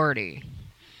Authority.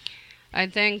 I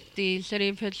thank the City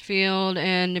of Pittsfield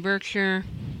and the Berkshire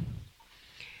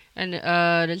and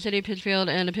the City of Pittsfield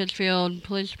and the Pittsfield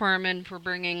Police Department for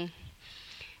bringing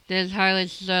this highly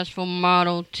successful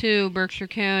model to Berkshire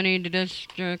County. The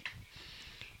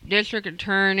District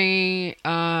Attorney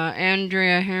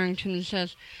Andrea Harrington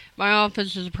says, "My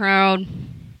office is a proud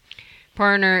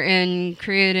partner in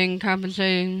creating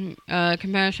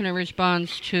compassionate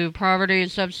response to poverty,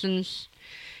 substance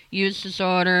use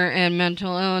disorder, and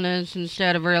mental illness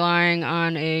instead of relying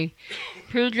on a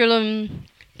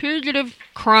putative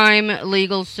crime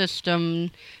legal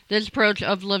system. This approach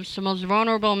uplifts the most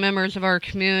vulnerable members of our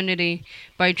community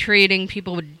by treating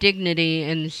people with dignity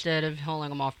instead of hauling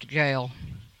them off to jail.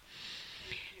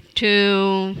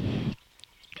 To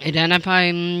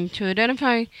identify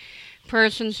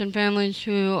persons and families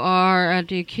who are at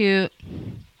the acute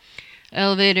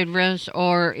elevated risk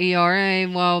or ERA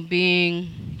while being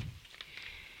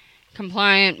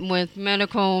compliant with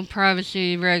medical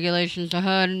privacy regulations. The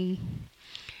HUD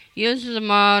uses a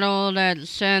model that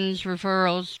sends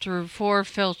referrals through 4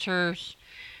 filters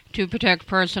to protect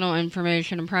personal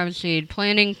information and privacy.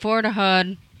 Planning for the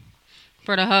hub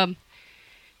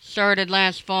started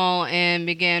last fall and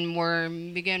began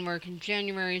work in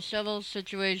January. Several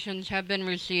situations have been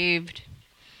renewed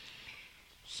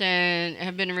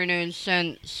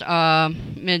since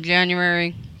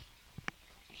mid-January.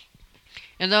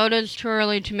 Although it is too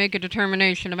early to make a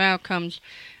determination of outcomes,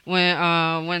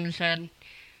 when said,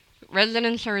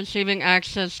 residents are receiving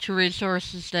access to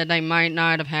resources that they might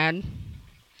not have had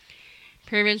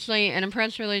previously. In a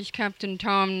press release, Captain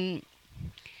Tom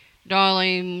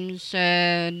Dolly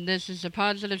said this is a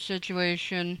positive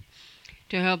situation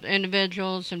to help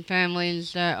individuals and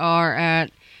families that are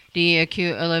at the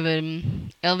acute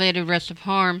elevated risk of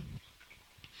harm.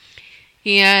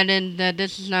 He added that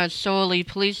this is not a solely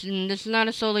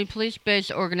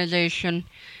police-based organization,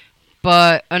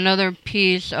 but another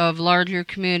piece of larger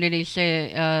community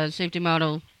safety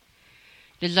model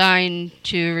designed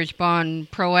to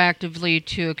respond proactively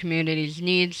to a community's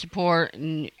needs, support,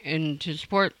 and to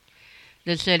support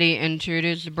the city and to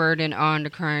reduce the burden on the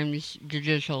crime's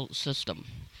judicial system.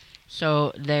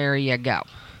 So there you go.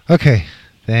 Okay,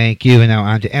 thank you. And now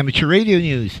on to amateur radio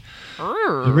news.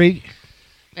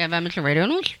 We have amateur radio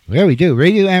news? Yeah, we do.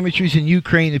 Radio amateurs in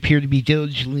Ukraine appear to be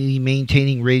diligently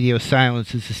maintaining radio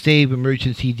silence as the state of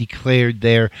emergency declared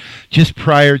there just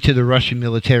prior to the Russian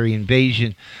military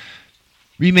invasion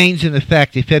remains in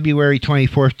effect. A February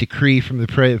 24th decree from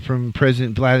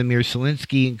President Vladimir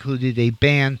Zelensky included a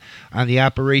ban on the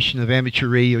operation of amateur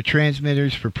radio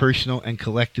transmitters for personal and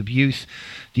collective use.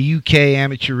 The UK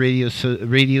Amateur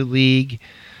Radio League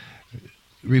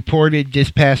reported this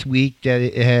past week that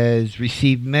it has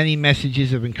received many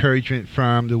messages of encouragement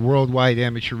from the worldwide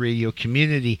amateur radio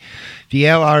community. The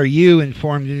LRU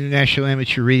informed international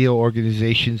amateur radio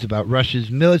organizations about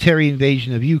Russia's military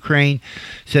invasion of Ukraine,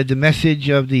 said the message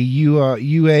of the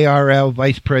UARL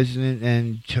Vice President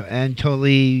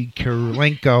Anatoly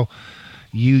Kirilenko,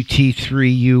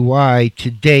 UT3UY. To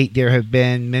date, there have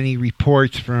been many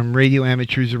reports from radio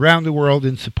amateurs around the world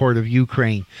in support of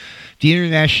Ukraine. The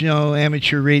International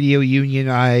Amateur Radio Union,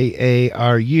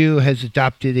 IARU, has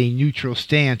adopted a neutral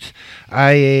stance.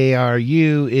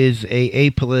 IARU is an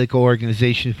apolitical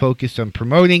organization focused on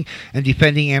promoting and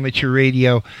defending amateur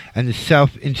radio and the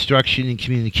self-instruction in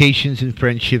communications and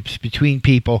friendships between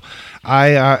people.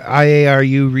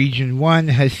 IARU Region 1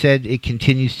 has said it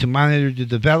continues to monitor the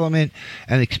development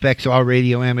and expects all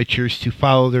radio amateurs to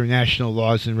follow their national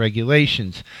laws and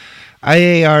regulations.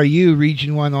 IARU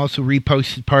Region 1 also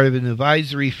reposted part of an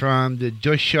advisory from the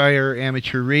Dushire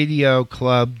Amateur Radio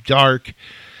Club, DARC,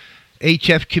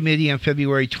 HF Committee on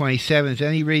February 27th.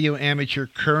 Any radio amateur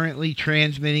currently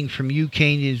transmitting from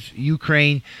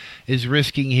Ukraine is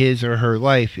risking his or her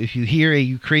life. If you hear a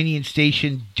Ukrainian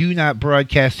station, do not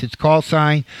broadcast its call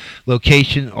sign,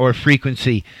 location, or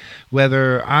frequency,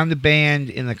 whether on the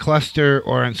band, in the cluster,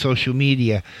 or on social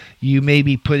media. You may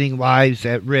be putting lives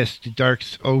at risk. The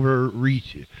DARC's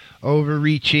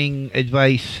overreaching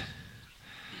advice.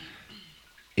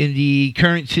 In the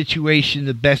current situation,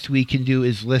 the best we can do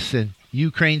is listen.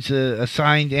 Ukraine's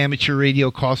assigned amateur radio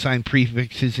call sign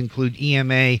prefixes include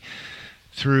EMA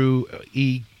through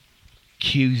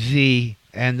EQZ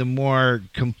and the more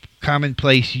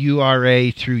commonplace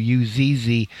URA through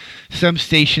UZZ. Some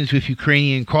stations with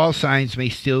Ukrainian call signs may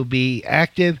still be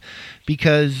active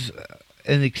because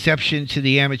an exception to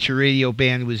the amateur radio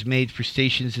ban was made for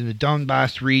stations in the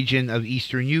Donbas region of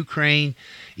eastern Ukraine,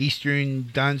 eastern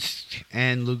Donetsk,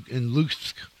 and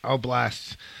Luhansk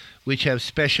oblasts, which have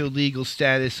special legal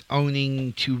status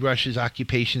owing to Russia's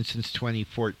occupation since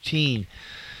 2014.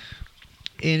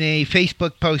 In a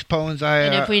Facebook post, Poland's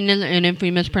and if we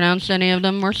mispronounced any of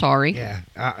them, we're sorry. Yeah.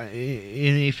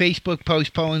 In a Facebook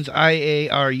post, Poland's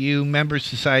IARU member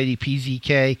society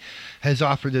PZK has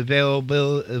offered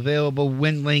available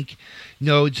WinLink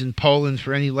nodes in Poland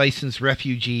for any licensed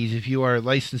refugees. If you are a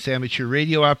licensed amateur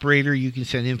radio operator, you can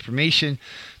send information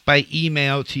by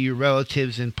email to your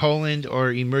relatives in Poland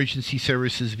or emergency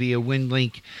services via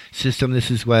WinLink system.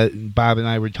 This is what Bob and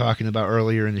I were talking about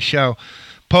earlier in the show.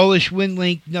 Polish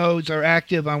WinLink nodes are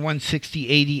active on 160,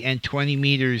 80, and 20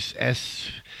 meters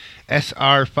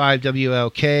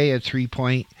SR5WLK at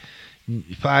 3.5955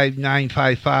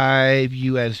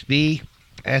 USB,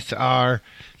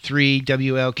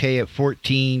 SR3WLK at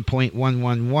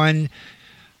 14.111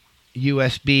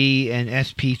 USB and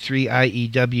SP3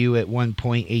 IEW at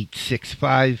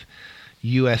 1.865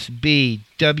 USB.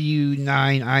 W9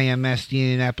 IMS, the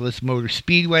Indianapolis Motor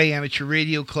Speedway Amateur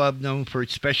Radio Club, known for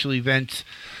its special events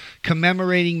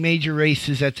commemorating major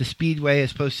races at the Speedway,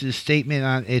 has posted a statement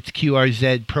on its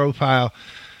QRZ profile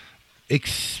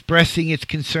expressing its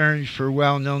concern for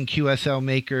well-known QSL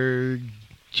maker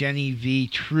Jenny V.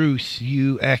 Truce,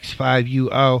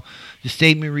 UX5UO. The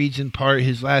statement reads in part,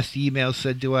 his last email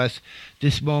said to us,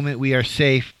 "This moment we are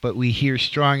safe, but we hear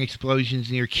strong explosions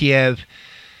near Kiev.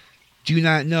 Do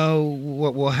not know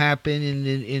what will happen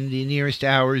in the nearest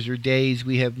hours or days.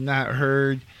 We have not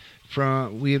heard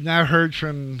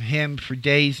from him for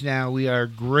days now. We are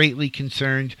greatly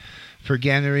concerned for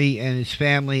Gennady and his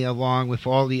family, along with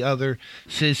all the other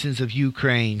citizens of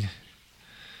Ukraine."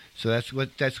 So that's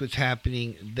what's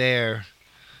happening there.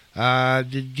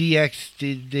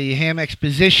 The Ham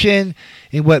Exposition,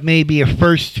 in what may be a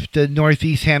first, the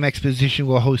Northeast Ham Exposition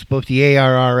will host both the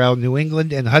ARRL New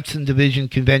England and Hudson Division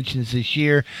conventions this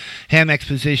year. Ham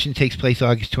Exposition takes place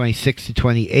August 26th to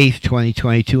 28th,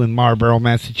 2022 in Marlborough,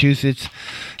 Massachusetts,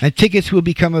 and tickets will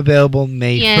become available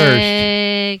May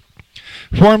 1st.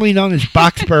 Formerly known as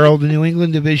Boxborough, the New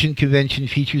England Division Convention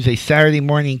features a Saturday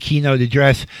morning keynote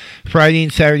address, Friday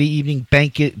and Saturday evening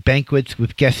banquets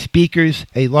with guest speakers,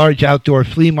 a large outdoor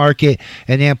flea market,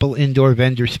 and ample indoor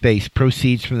vendor space.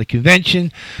 Proceeds from the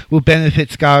convention will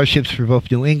benefit scholarships for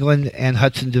both New England and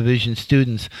Hudson Division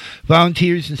students.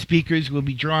 Volunteers and speakers will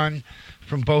be drawn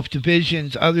from both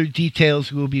divisions. Other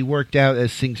details will be worked out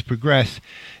as things progress.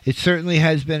 It certainly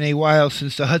has been a while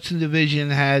since the Hudson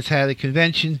Division has had a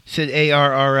convention, said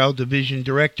ARRL Division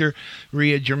Director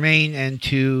Rhea Germain, and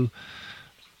to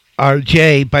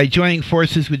RJ, by joining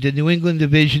forces with the New England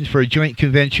Division for a joint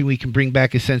convention, we can bring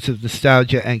back a sense of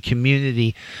nostalgia and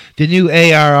community. The new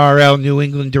ARRL New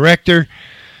England Director,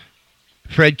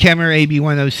 Fred Kemmer,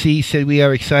 AB10C, said we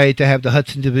are excited to have the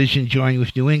Hudson Division join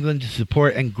with New England to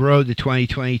support and grow the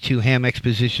 2022 Ham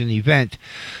Exposition event.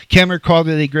 Kemmer called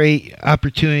it a great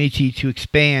opportunity to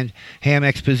expand Ham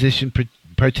Exposition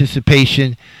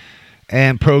participation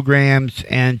and programs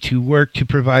and to work to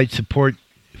provide support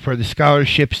for the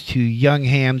scholarships to young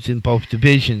hams in both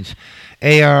divisions.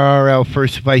 ARRL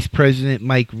First Vice President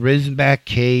Mike Risenbach,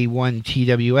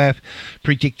 K1TWF,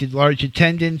 predicted large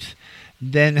attendance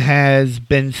than has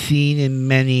been seen in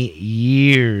many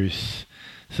years.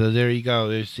 So there you go.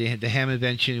 There's the Ham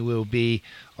Convention will be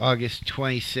August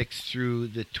 26th through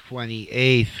the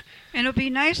 28th. And it'll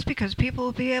be nice because people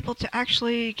will be able to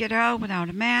actually get out without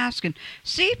a mask and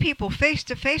see people face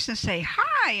to face and say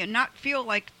hi and not feel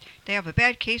like they have a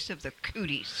bad case of the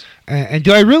cooties. And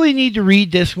do I really need to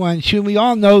read this one? Should we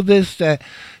all know this, that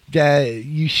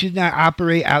you should not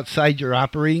operate outside your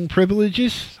operating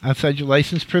privileges, outside your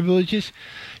license privileges?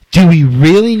 Do we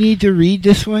really need to read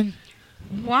this one?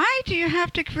 Why do you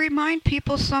have to remind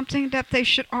people something that they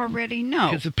should already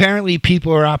know? Because apparently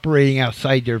people are operating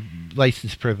outside their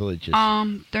license privileges.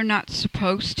 They're not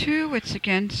supposed to. It's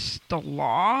against the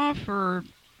law for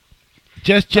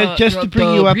Just to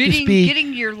bring you up to speed.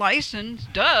 Getting your license,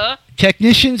 duh.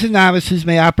 Technicians and novices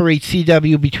may operate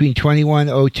CW between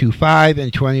 21.025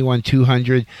 and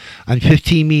 21.200 on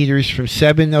 15 meters, from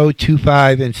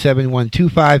 7.025 and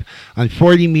 7.125 on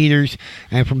 40 meters,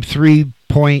 and from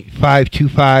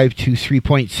 3.525 to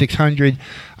 3.600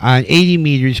 on 80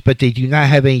 meters, but they do not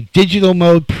have any digital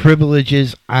mode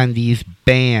privileges on these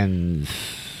bands.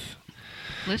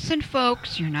 Listen,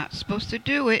 folks, you're not supposed to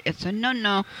do it. It's a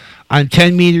no-no. On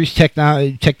 10 meters,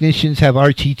 technicians have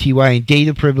RTTY and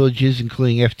data privileges,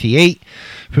 including FT8,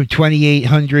 from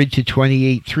 2800 to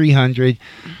 28300,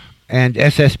 and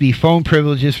SSB phone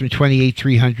privileges from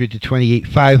 28300 to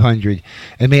 28500,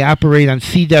 and may operate on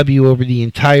CW over the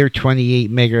entire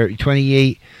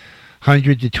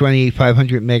 2800 to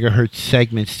 28500 megahertz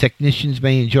segments. Technicians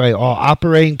may enjoy all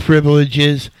operating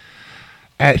privileges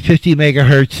at 50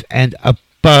 megahertz and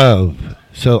above.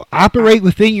 So operate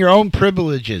within your own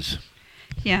privileges.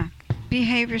 Yeah.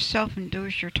 Behave yourself and do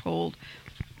as you're told,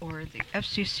 or the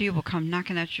FCC will come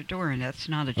knocking at your door, and that's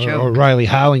not a joke. Or Riley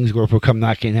Hollingsworth will come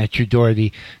knocking at your door,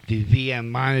 the VM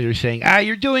monitor, saying,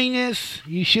 you're doing this.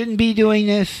 You shouldn't be doing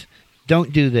this.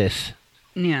 Don't do this.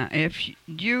 Yeah, if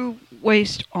you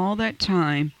waste all that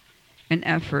time and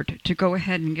effort to go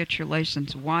ahead and get your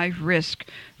license, why risk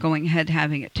going ahead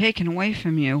having it taken away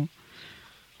from you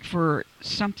for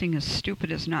something as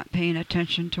stupid as not paying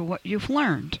attention to what you've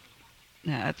learned?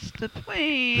 That's the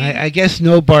point. I guess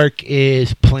No Bark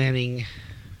is planning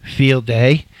field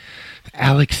day.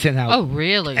 Alex sent out. Oh,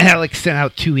 really? Alex sent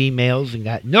out 2 emails and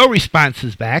got no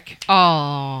responses back.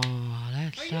 Oh,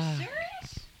 that's. Are you serious?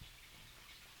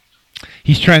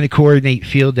 he's trying to coordinate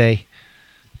field day.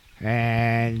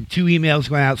 And 2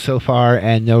 emails went out so far,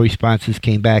 and no responses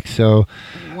came back. So,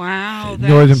 wow,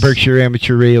 Northern Berkshire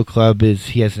Amateur Radio Club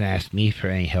he hasn't asked me for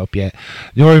any help yet.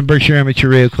 Northern Berkshire Amateur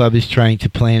Radio Club is trying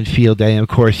to plan field day, and of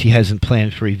course, he hasn't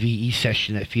planned for a VE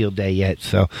session at field day yet.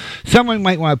 So, someone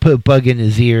might want to put a bug in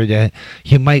his ear that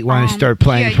you might want to start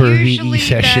planning for a VE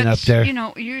session up there.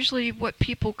 Usually what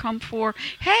people come for,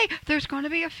 hey, there's going to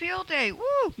be a field day.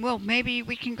 Woo! Well, maybe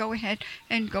we can go ahead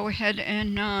and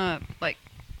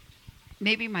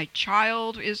maybe my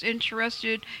child is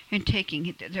interested in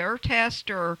taking their test,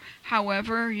 or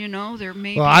however, there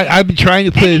may be... Well, I've been trying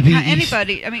to put a VE...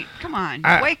 Anybody, come on,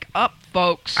 wake up,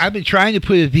 folks. I've been trying to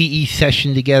put a VE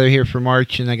session together here for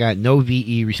March, and I got no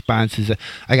VE responses.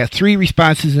 I got 3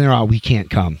 responses, and they're all, we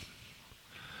can't come.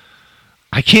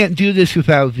 I can't do this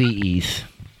without VEs.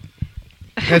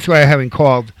 That's why I haven't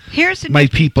called my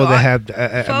people that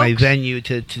have my venue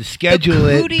to schedule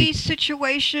it. The Cootie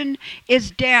situation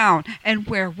is down, and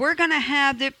where we're going to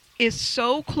have it is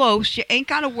so close. You ain't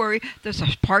got to worry. There's a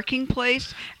parking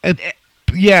place.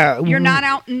 Yeah, you're not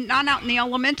out in the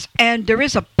elements, and there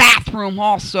is a bathroom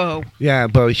also. Yeah,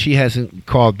 but she hasn't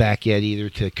called back yet either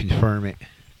to confirm it.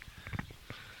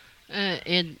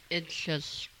 It's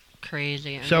just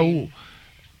crazy. I mean,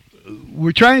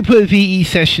 we're trying to put a VE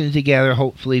session together,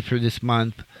 hopefully, for this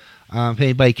month. If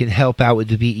anybody can help out with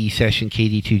the VE session,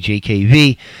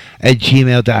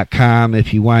 kd2jkv@gmail.com.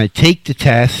 If you want to take the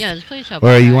test, yes, please help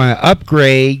or you want to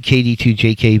upgrade,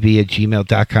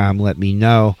 kd2jkv@gmail.com, let me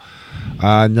know.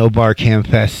 No Bar Cam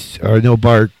Fest, or No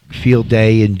Bar Field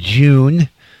Day in June,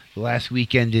 the last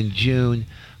weekend in June.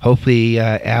 Hopefully,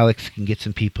 Alex can get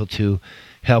some people to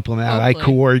help him out. Hopefully. I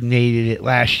coordinated it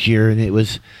last year, and it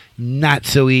was not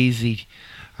so easy,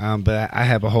 but I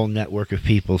have a whole network of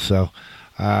people, so...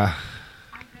 I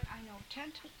know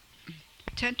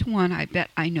 10 to 1, I bet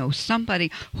I know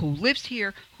somebody who lives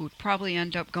here who would probably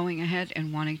end up going ahead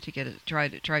and wanting to get try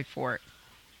for it.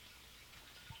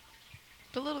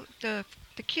 The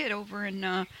kid over in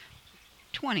 10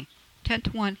 to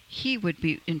 1, he would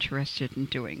be interested in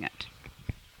doing it.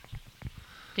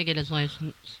 To get his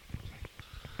license.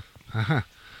 Uh-huh.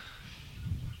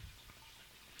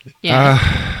 Yeah.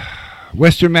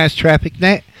 Western Mass Traffic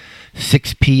Net,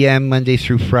 6 p.m. Monday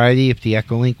through Friday, if the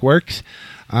Echolink works.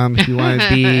 If you want to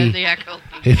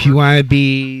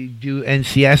be, do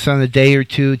NCS on a day or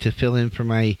two to fill in for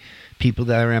my people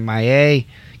that are MIA,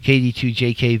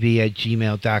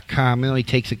 kd2jkv@gmail.com. It only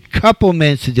takes a couple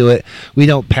minutes to do it. We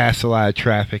don't pass a lot of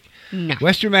traffic. No.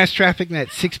 Western Mass Traffic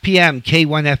Net, 6 p.m.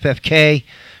 K1FFK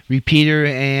repeater,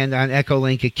 and on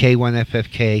Echolink at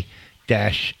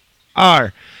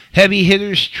K1FFK-R. Heavy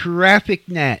Hitters Traffic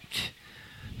Net,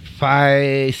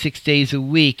 5-6 days a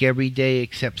week, every day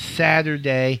except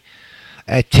Saturday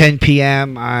at 10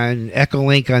 p.m. on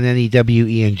Echolink on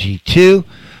NEWENG2,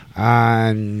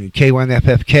 on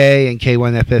K1FFK and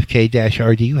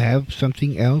K1FFK-R. Do you have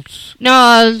something else? No,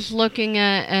 I was looking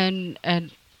at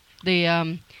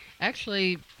the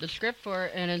actually the script for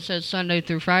it, and it says Sunday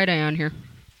through Friday on here.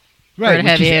 Right,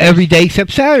 which is every day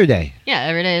except Saturday. Yeah,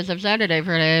 every day except Saturday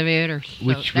for the heavy hitters. So,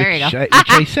 which there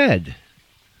I said.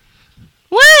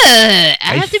 What?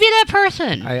 I have to be that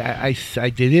person. I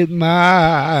did it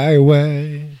my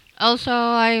way. Also,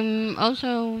 I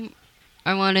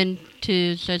wanted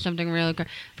to say something really quick.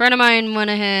 A friend of mine went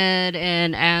ahead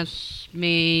and asked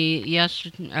me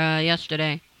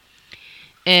yesterday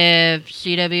if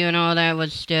CW and all that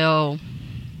was still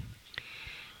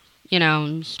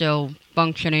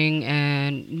functioning,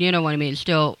 and you know what I mean,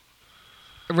 still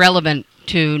relevant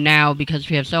to now because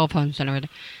we have cell phones and everything.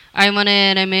 I went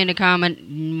in and made a comment,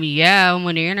 yeah,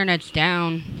 when the internet's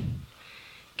down,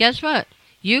 guess what?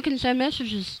 You can send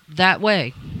messages that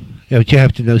way. Yeah, but you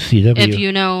have to know CW. If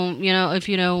you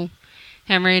know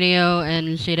ham radio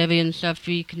and CW and stuff,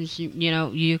 you can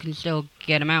still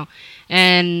get them out.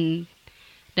 And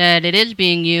that it is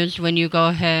being used when you go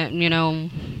ahead,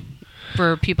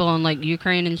 for people in like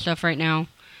Ukraine and stuff right now,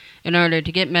 in order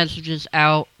to get messages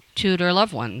out to their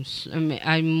loved ones.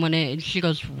 She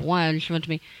goes, what? She went to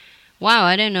me, wow,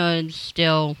 I didn't know it's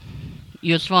still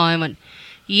useful. I went,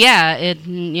 yeah,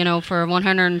 for a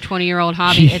 120-year-old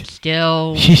hobby, it's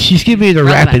still. She's giving me the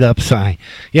wrap it up sign.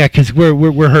 Yeah, because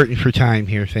we're hurting for time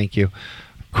here. Thank you.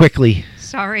 Quickly.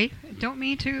 Sorry, don't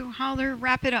mean to holler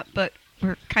wrap it up, but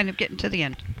we're kind of getting to the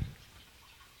end.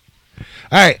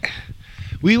 All right.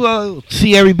 We will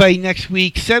see everybody next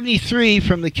week. 73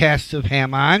 from the cast of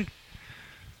Ham On.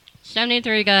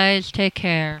 73, guys. Take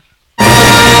care.